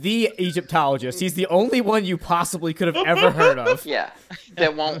 He is the Egyptologist. He's the only one you possibly could have ever heard of. Yeah,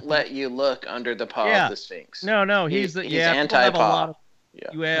 that won't let you look under the paw of the Sphinx. No, he's anti-paw.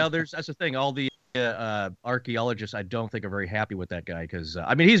 Well, that's the thing. All the archaeologists, I don't think, are very happy with that guy because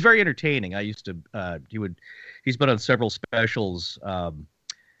he's very entertaining. He's been on several specials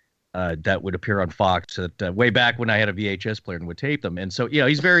that would appear on Fox way back when I had a VHS player and would tape them. And so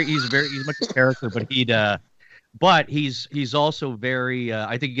he's much a character, but he's also very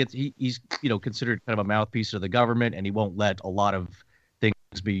I think he's considered kind of a mouthpiece of the government, and he won't let a lot of things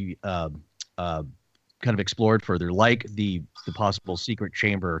be kind of explored further, like the possible secret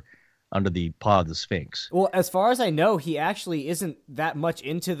chamber under the paw of the Sphinx. Well, as far as I know, he actually isn't that much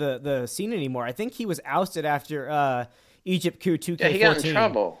into the scene anymore. I think he was ousted after Egypt coup 2K14. Yeah, he got in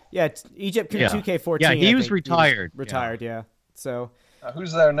trouble. Yeah, Egypt coup 2K14. Yeah, he was retired. Yeah. So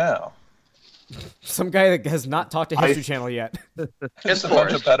who's there now? Some guy that has not talked to History Channel yet. It's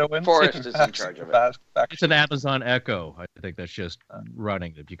Forrest. Forrest is in charge of it. It's an Amazon Echo. I think that's just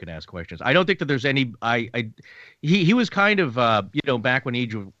running that you can ask questions. I don't think that there's any. He was kind of back when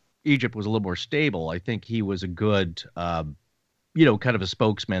Egypt was a little more stable. I think he was a good kind of a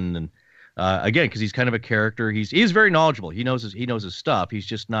spokesman, and again, because he's kind of a character. He's very knowledgeable. He knows his stuff. He's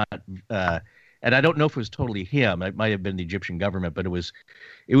just not. And I don't know if it was totally him. It might have been the Egyptian government, but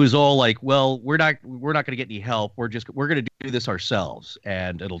it was all like, well, we're not going to get any help. We're going to do this ourselves,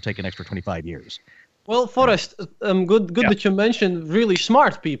 and it'll take an extra 25 years. Well, Forrest, good that you mentioned really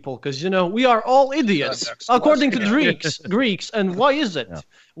smart people, because we are all idiots, according to Greeks. And why is it? Yeah.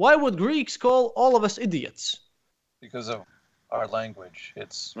 Why would Greeks call all of us idiots? Because of our language.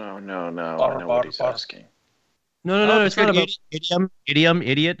 It's no. I know what he's asking. No, it's not about idiom,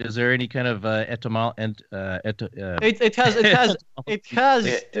 idiot. Is there any kind of etymology? It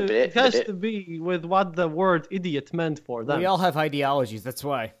has to be with what the word idiot meant for them. We all have ideologies. That's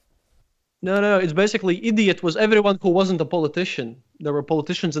why. No. It's basically idiot was everyone who wasn't a politician. There were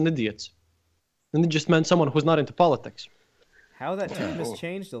politicians and idiots, and it just meant someone who's not into politics. How that term has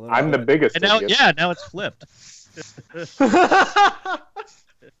changed a little. I'm bit. The biggest. And now, idiot. Now it's flipped.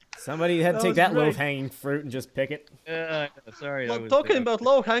 Somebody had to take that low-hanging fruit and just pick it. Sorry. Well, talking about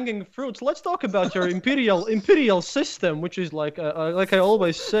low-hanging fruits, let's talk about your imperial system, which is like I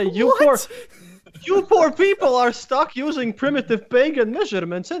always say, you poor people are stuck using primitive pagan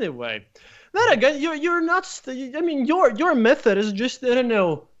measurements anyway. Then again, you're not. I mean, your method is just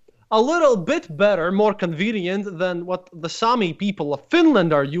a little bit better, more convenient than what the Sami people of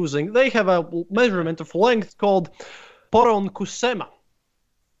Finland are using. They have a measurement of length called poron kusema.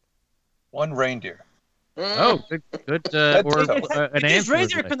 One reindeer. Oh, good. It is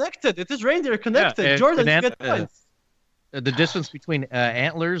reindeer connected. It is reindeer connected. Yeah, Jordan, you get points. The distance between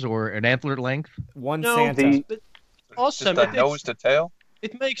antlers or an antler length? One No, Santa. Awesome. Just a nose to tail?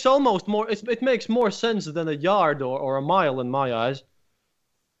 It makes almost more. It makes more sense than a yard or a mile in my eyes.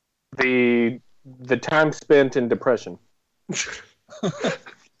 The time spent in depression.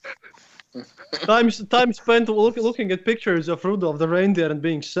 Time spent looking at pictures of Rudolph the reindeer and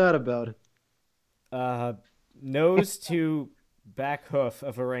being sad about it. Nose to back hoof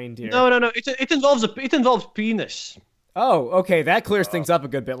of a reindeer. No. It involves penis. Oh, okay, that clears things up a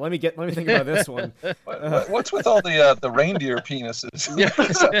good bit. Let me think about this one. What's with all the reindeer penises?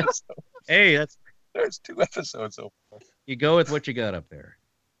 Hey, there's 2 episodes so far. You go with what you got up there.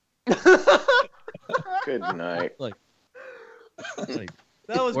 Good night. Like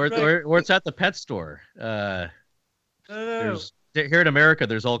That was or it's at the pet store. There's here in America.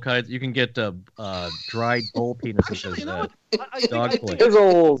 There's all kinds. You can get dried bull penises as dog play.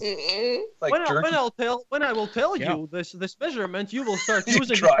 Like when I will tell you this measurement, you will start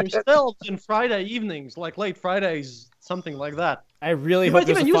using try it yourselves in Friday evenings, like late Fridays, something like that. I really hope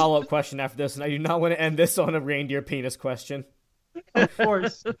there's a follow-up question after this, and I do not want to end this on a reindeer penis question. Of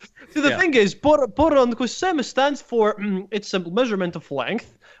course. See, the thing is, poron kusem stands for it's a measurement of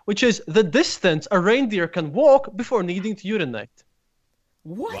length, which is the distance a reindeer can walk before needing to urinate.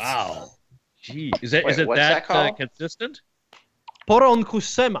 What? Wow. Gee, is it what's that called? consistent? Poron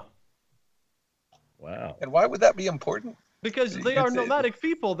kusema. Wow. And why would that be important? Because they are nomadic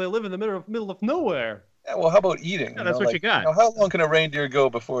people. They live in the middle of nowhere. Yeah, well, how about eating? Yeah, that's what you got. How long can a reindeer go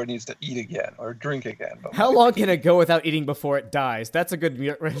before it needs to eat again or drink again? How long can it go without eating before it dies? That's a good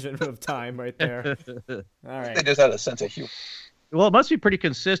measurement of time right there. All right. They just had a sense of humor. Well, it must be pretty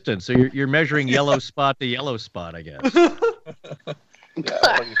consistent. So you're measuring yellow spot to yellow spot, I guess. There's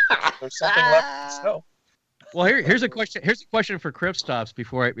something left in the snow. Well, here's a question. Here's a question for Kristoffs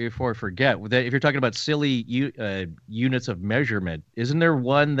before I forget. If you're talking about silly units of measurement, isn't there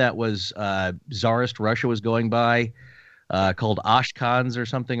one that was Tsarist Russia was going by called Ashkans or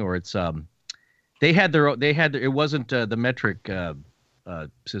something? Or it's it wasn't the metric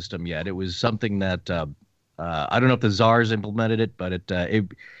system yet. It was something that I don't know if the Tsars implemented it, but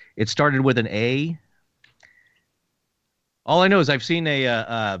it started with an A. All I know is I've seen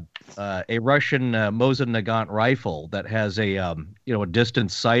a Russian Mosin Nagant rifle that has a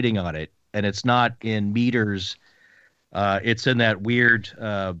distance sighting on it, and it's not in meters. It's in that weird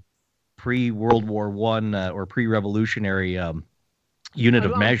pre-World War I or pre-revolutionary unit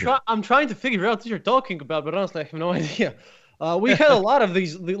of measure. I'm trying to figure out what you're talking about, but honestly, I have no idea. We had a lot of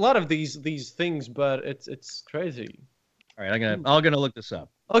these things, but it's crazy. All right, I'm gonna look this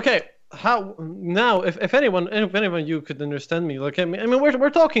up. Okay. How now? If anyone you could understand me, like I mean, we're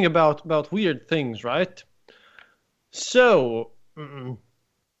talking about weird things, right? So, an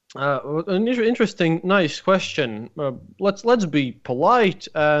interesting, nice question. Let's be polite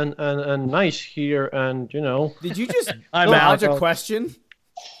and nice here, and Did you just dodge a question?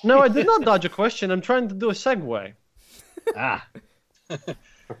 No, I did not dodge a question. I'm trying to do a segue. And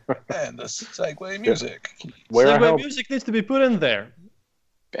the segue music. Segue music needs to be put in there.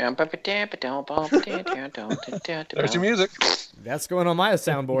 There's your music. That's going on my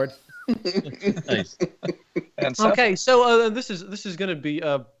soundboard. Nice. Okay, so this is going to be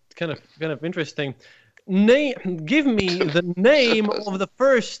kind of interesting. Give me the name of the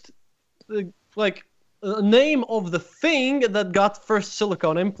first, name of the thing that got first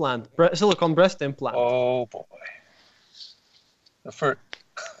silicone breast implant. Oh boy.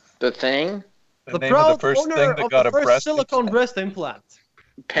 The thing. The name of the first thing that got a breast silicone breast implant.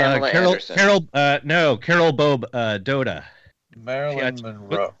 Pamela Anderson. Carol Bob Doda. Marilyn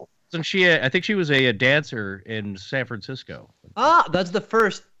Monroe. Wasn't she? I think she was a dancer in San Francisco. That's the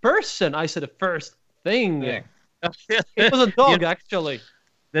first person. I said the first thing. It was a dog, actually.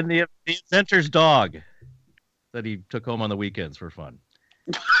 Then the inventor's dog that he took home on the weekends for fun.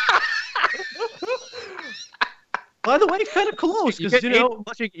 By the way, kind of close because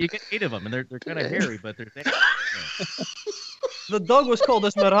you get 8 of them, and they're kind of hairy, but they're. The dog was called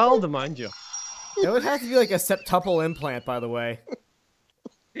Esmeralda, mind you. It would have to be like a septuple implant, by the way.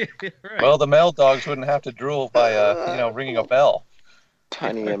 Right. Well, the male dogs wouldn't have to drool by ringing a bell.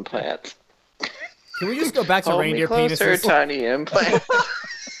 Tiny implants. Can we just go back to reindeer penises? Tiny implant.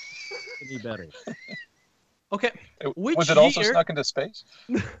 Any better. Okay. Was it also snuck into space?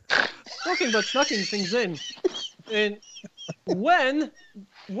 Talking about snucking things in. And when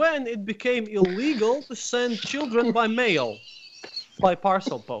it became illegal to send children by mail, by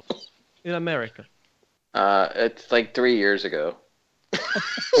parcel post in America? It's like 3 years ago.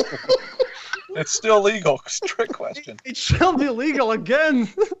 It's still legal. Trick question. It shall be legal again.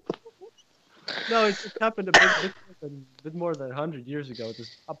 No, it happened a bit more than 100 years ago. It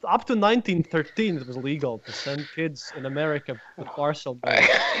was up to 1913, it was legal to send kids in America with parcel mail.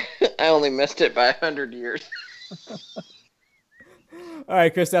 I only missed it by 100 years. All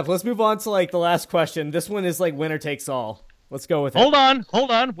right, Christoph, let's move on to like the last question. This one is like winner takes all. Let's go with it. Hold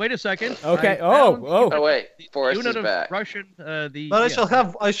on. Wait a second. Okay. Oh wait, Forrest unit is of back. Russian. But I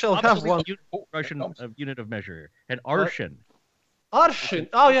shall have one. Russian unit of measure. An arshin. Arshin.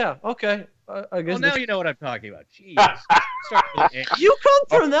 Oh yeah. Okay. I guess. Well, now you know what I'm talking about. Jeez. You can't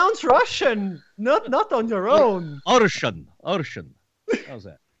pronounce Russian. Not on your own. Arshin. How's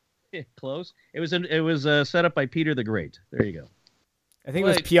that? Yeah, close. It was set up by Peter the Great. There you go. I think it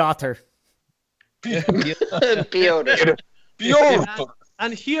was Piotr. Piotr.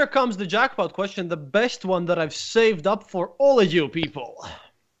 And here comes the jackpot question, the best one that I've saved up for all of you people.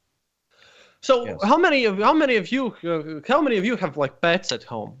 So, yes. How many of you have like pets at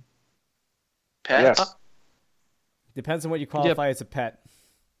home? Pets? Yes. Depends on what you qualify as a pet.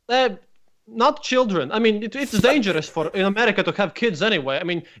 Not children. I mean, it's dangerous in America to have kids anyway. I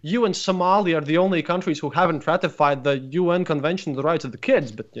mean, you and Somalia are the only countries who haven't ratified the UN Convention on the Rights of the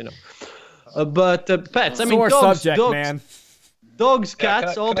Kids, but you know. But pets. I mean, sore dogs, subject, dogs, man. Dogs,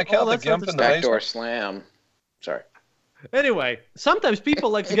 cats, all that sort of stuff. Backdoor slam. Sorry. Anyway, sometimes people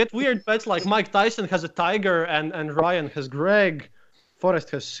like to get weird pets, like Mike Tyson has a tiger and Ryan has Greg,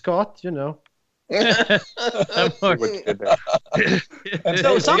 Forrest has Scott, you know.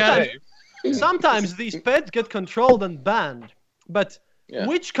 So sometimes these pets get controlled and banned. But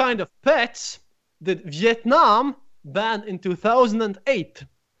which kind of pets did Vietnam ban in 2008?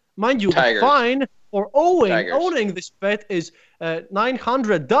 Mind you, the fine for owning this pet is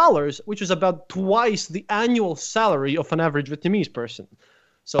 $900, which is about twice the annual salary of an average Vietnamese person.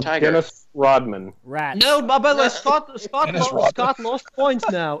 So Dennis Rodman. Rat. No, but Scott lost points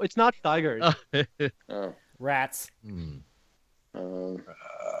now. It's not tigers. Rats.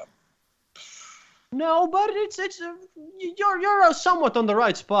 No, but you're somewhat on the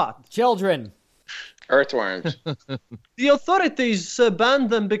right spot. Children. Earthworms. The authorities banned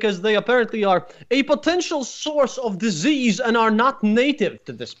them because they apparently are a potential source of disease and are not native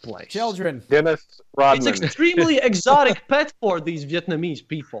to this place. Children. Dennis Rodman. It's extremely exotic pet for these Vietnamese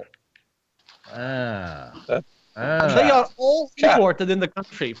people. They are all imported in the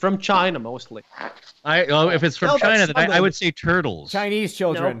country from China mostly. If it's from China, then I would say turtles. Chinese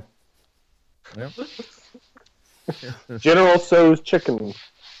children. Nope. General Tso's chicken.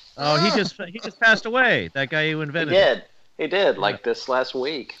 Oh, he just passed away. That guy who invented it. He did, like this last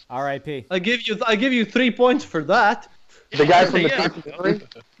week. R.I.P. I give you 3 points for that. The guy from the documentary.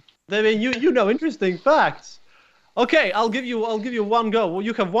 I mean, you know interesting facts. Okay, I'll give you one go. Well,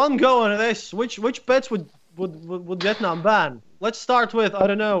 you have one go on this. Which pets would Vietnam ban? Let's start with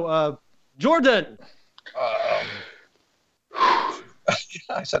Jordan.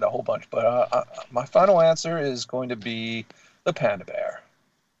 I said a whole bunch, but my final answer is going to be the panda bear.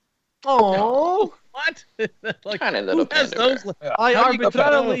 Oh, what? Kind of little panda bear. Yeah. I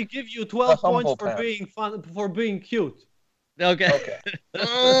arbitrarily give you 12 points for panda. being fun, for being cute. Okay.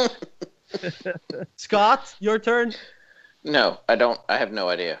 Scott, your turn. No, I don't. I have no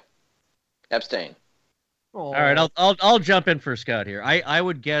idea. Abstain. All right, I'll jump in for Scott here. I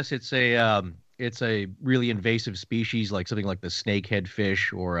would guess it's a really invasive species, like something like the snakehead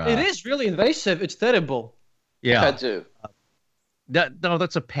fish, or It is really invasive. It's terrible. Yeah. Kudzu. No,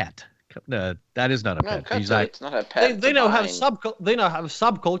 that's a pet. No, that is not a pet. Kudzu, it's not a pet. They now have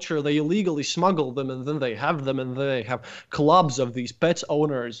subculture. They illegally smuggle them, and then they have them, and they have clubs of these pets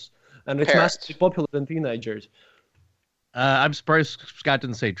owners, and it's massively popular in teenagers. I'm surprised Scott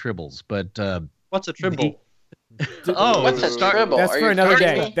didn't say tribbles, but what's a tribble? What's a tribble? That's for another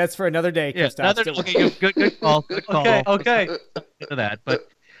day. That's for another day, Christoph. Okay, good call. Good call. Okay. To that, but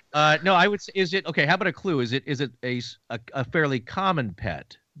no, I would say, is it okay? How about a clue? Is it a fairly common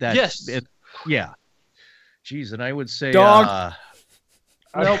pet? Yes. Yeah. Jeez, and I would say dog.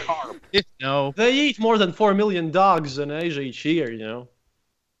 Nope. No. They eat more than 4 million dogs in Asia each year. You know.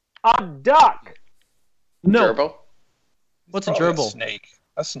 A duck. No. Gerbil? What's a gerbil?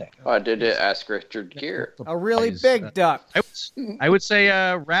 A snake. Oh, I did ask Richard Gere. A really big duck. I would say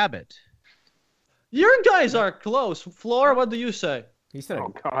a rabbit. Your guys are close. Floor, what do you say? He said,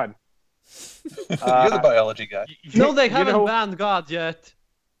 "Oh God." You're the biology guy. No, they haven't banned God yet.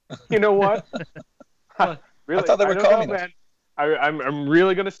 You know what? Really, I thought they were communists. I'm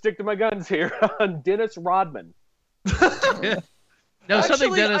really gonna stick to my guns here on Dennis Rodman. No,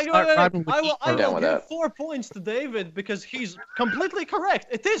 something Actually, Dennis Rodman would eat I for- will give 4 points to David because he's completely correct.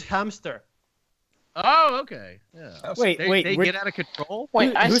 It is hamster. Oh, okay. Yeah. Wait, They Rich- get out of control.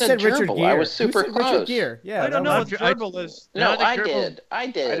 Wait, I who said Richard gerbil. Gere? I was super Who said close. Richard Gere? Yeah, I don't know what I- gerbil is. No, No, the I gerbil- did. I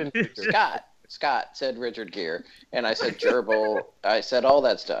didn't did. think so. Scott said Richard Gere, and I said gerbil. I said all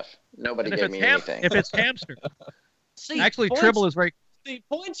that stuff. Nobody And gave me anything. if it's hamster, See, actually, points, Tribble is very. The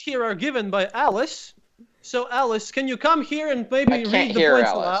points here are given by Alice. So, Alice, can you come here and maybe I read can't the hear points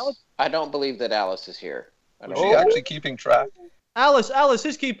Alice. aloud? I don't believe that Alice is here. I Was don't she actually keeping track? Alice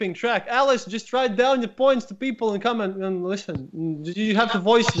is keeping track. Alice, just write down the points to people and come and listen. You have to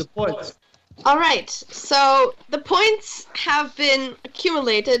voice the points. All right, so the points have been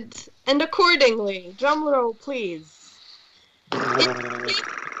accumulated, and accordingly, drum roll, please. In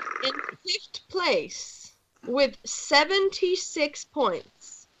fifth place, with 76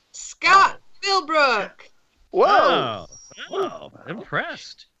 points, Scott Philbrook. Whoa! Oh,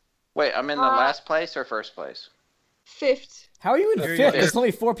 impressed. Wait, I'm in the last place or first place? Fifth. How are you in There you fifth? go. There's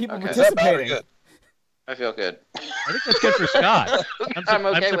only 4 people Okay. Is that bad or participating. good? I feel good. I think that's good for Scott. I'm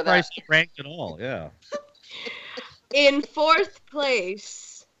okay with that. surprised he ranked at all. Yeah. In fourth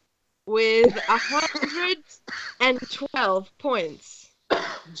place, with 112 points,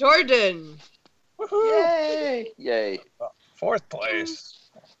 Jordan. Yay! Yay! Fourth place.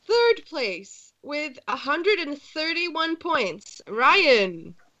 Third place, with 131 points,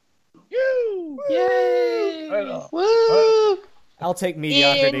 Ryan. Yay! Right on. Woo! I'll take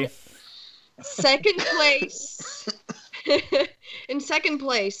mediocrity. Second place. In second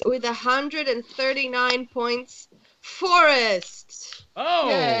place, with 139 points, Forrest. Oh,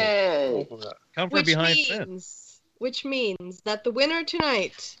 Yay! come from behind fence. Which means that the winner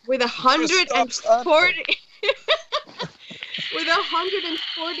tonight, with Just stop 140, with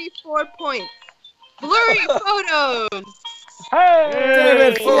 144 points, Blurry Photos. Hey!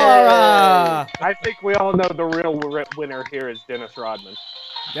 David Flora! I think we all know the real winner here is Dennis Rodman.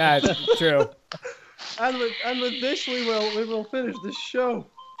 Yeah, it's true. And with this, we will finish this show.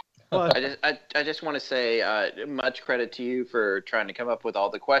 But I just want to say much credit to you for trying to come up with all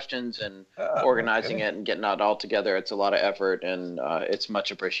the questions and organizing it and getting it all together. It's a lot of effort, and it's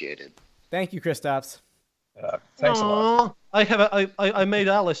much appreciated. Thank you, Kristaps. Thanks a lot. I made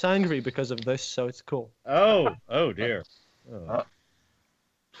Alice angry because of this, so it's cool. Oh dear. Oh.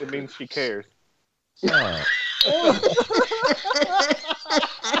 It means she cares. Oh.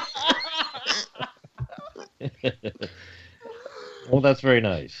 Well, that's very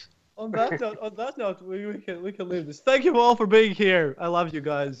nice. On that note, we can leave this. Thank you all for being here. I love you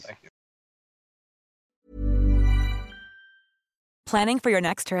guys. Thank you. Planning for your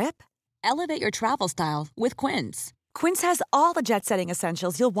next trip? Elevate your travel style with Quince. Quince has all the jet-setting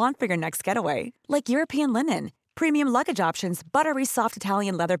essentials you'll want for your next getaway, like European linen, premium luggage options, buttery soft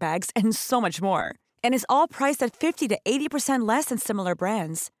Italian leather bags, and so much more. And is all priced at 50 to 80% less than similar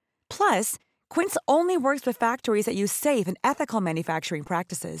brands. Plus, Quince only works with factories that use safe and ethical manufacturing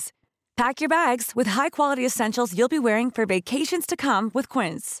practices. Pack your bags with high-quality essentials you'll be wearing for vacations to come with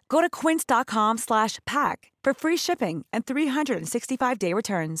Quince. Go to quince.com/pack for free shipping and 365-day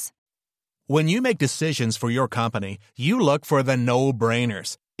returns. When you make decisions for your company, you look for the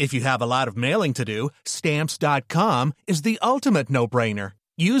no-brainers. If you have a lot of mailing to do, Stamps.com is the ultimate no-brainer.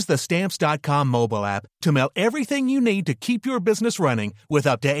 Use the Stamps.com mobile app to mail everything you need to keep your business running with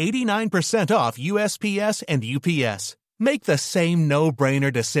up to 89% off USPS and UPS. Make the same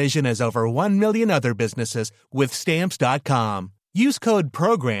no-brainer decision as over 1 million other businesses with Stamps.com. Use code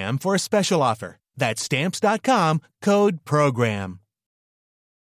PROGRAM for a special offer. That's Stamps.com, code PROGRAM.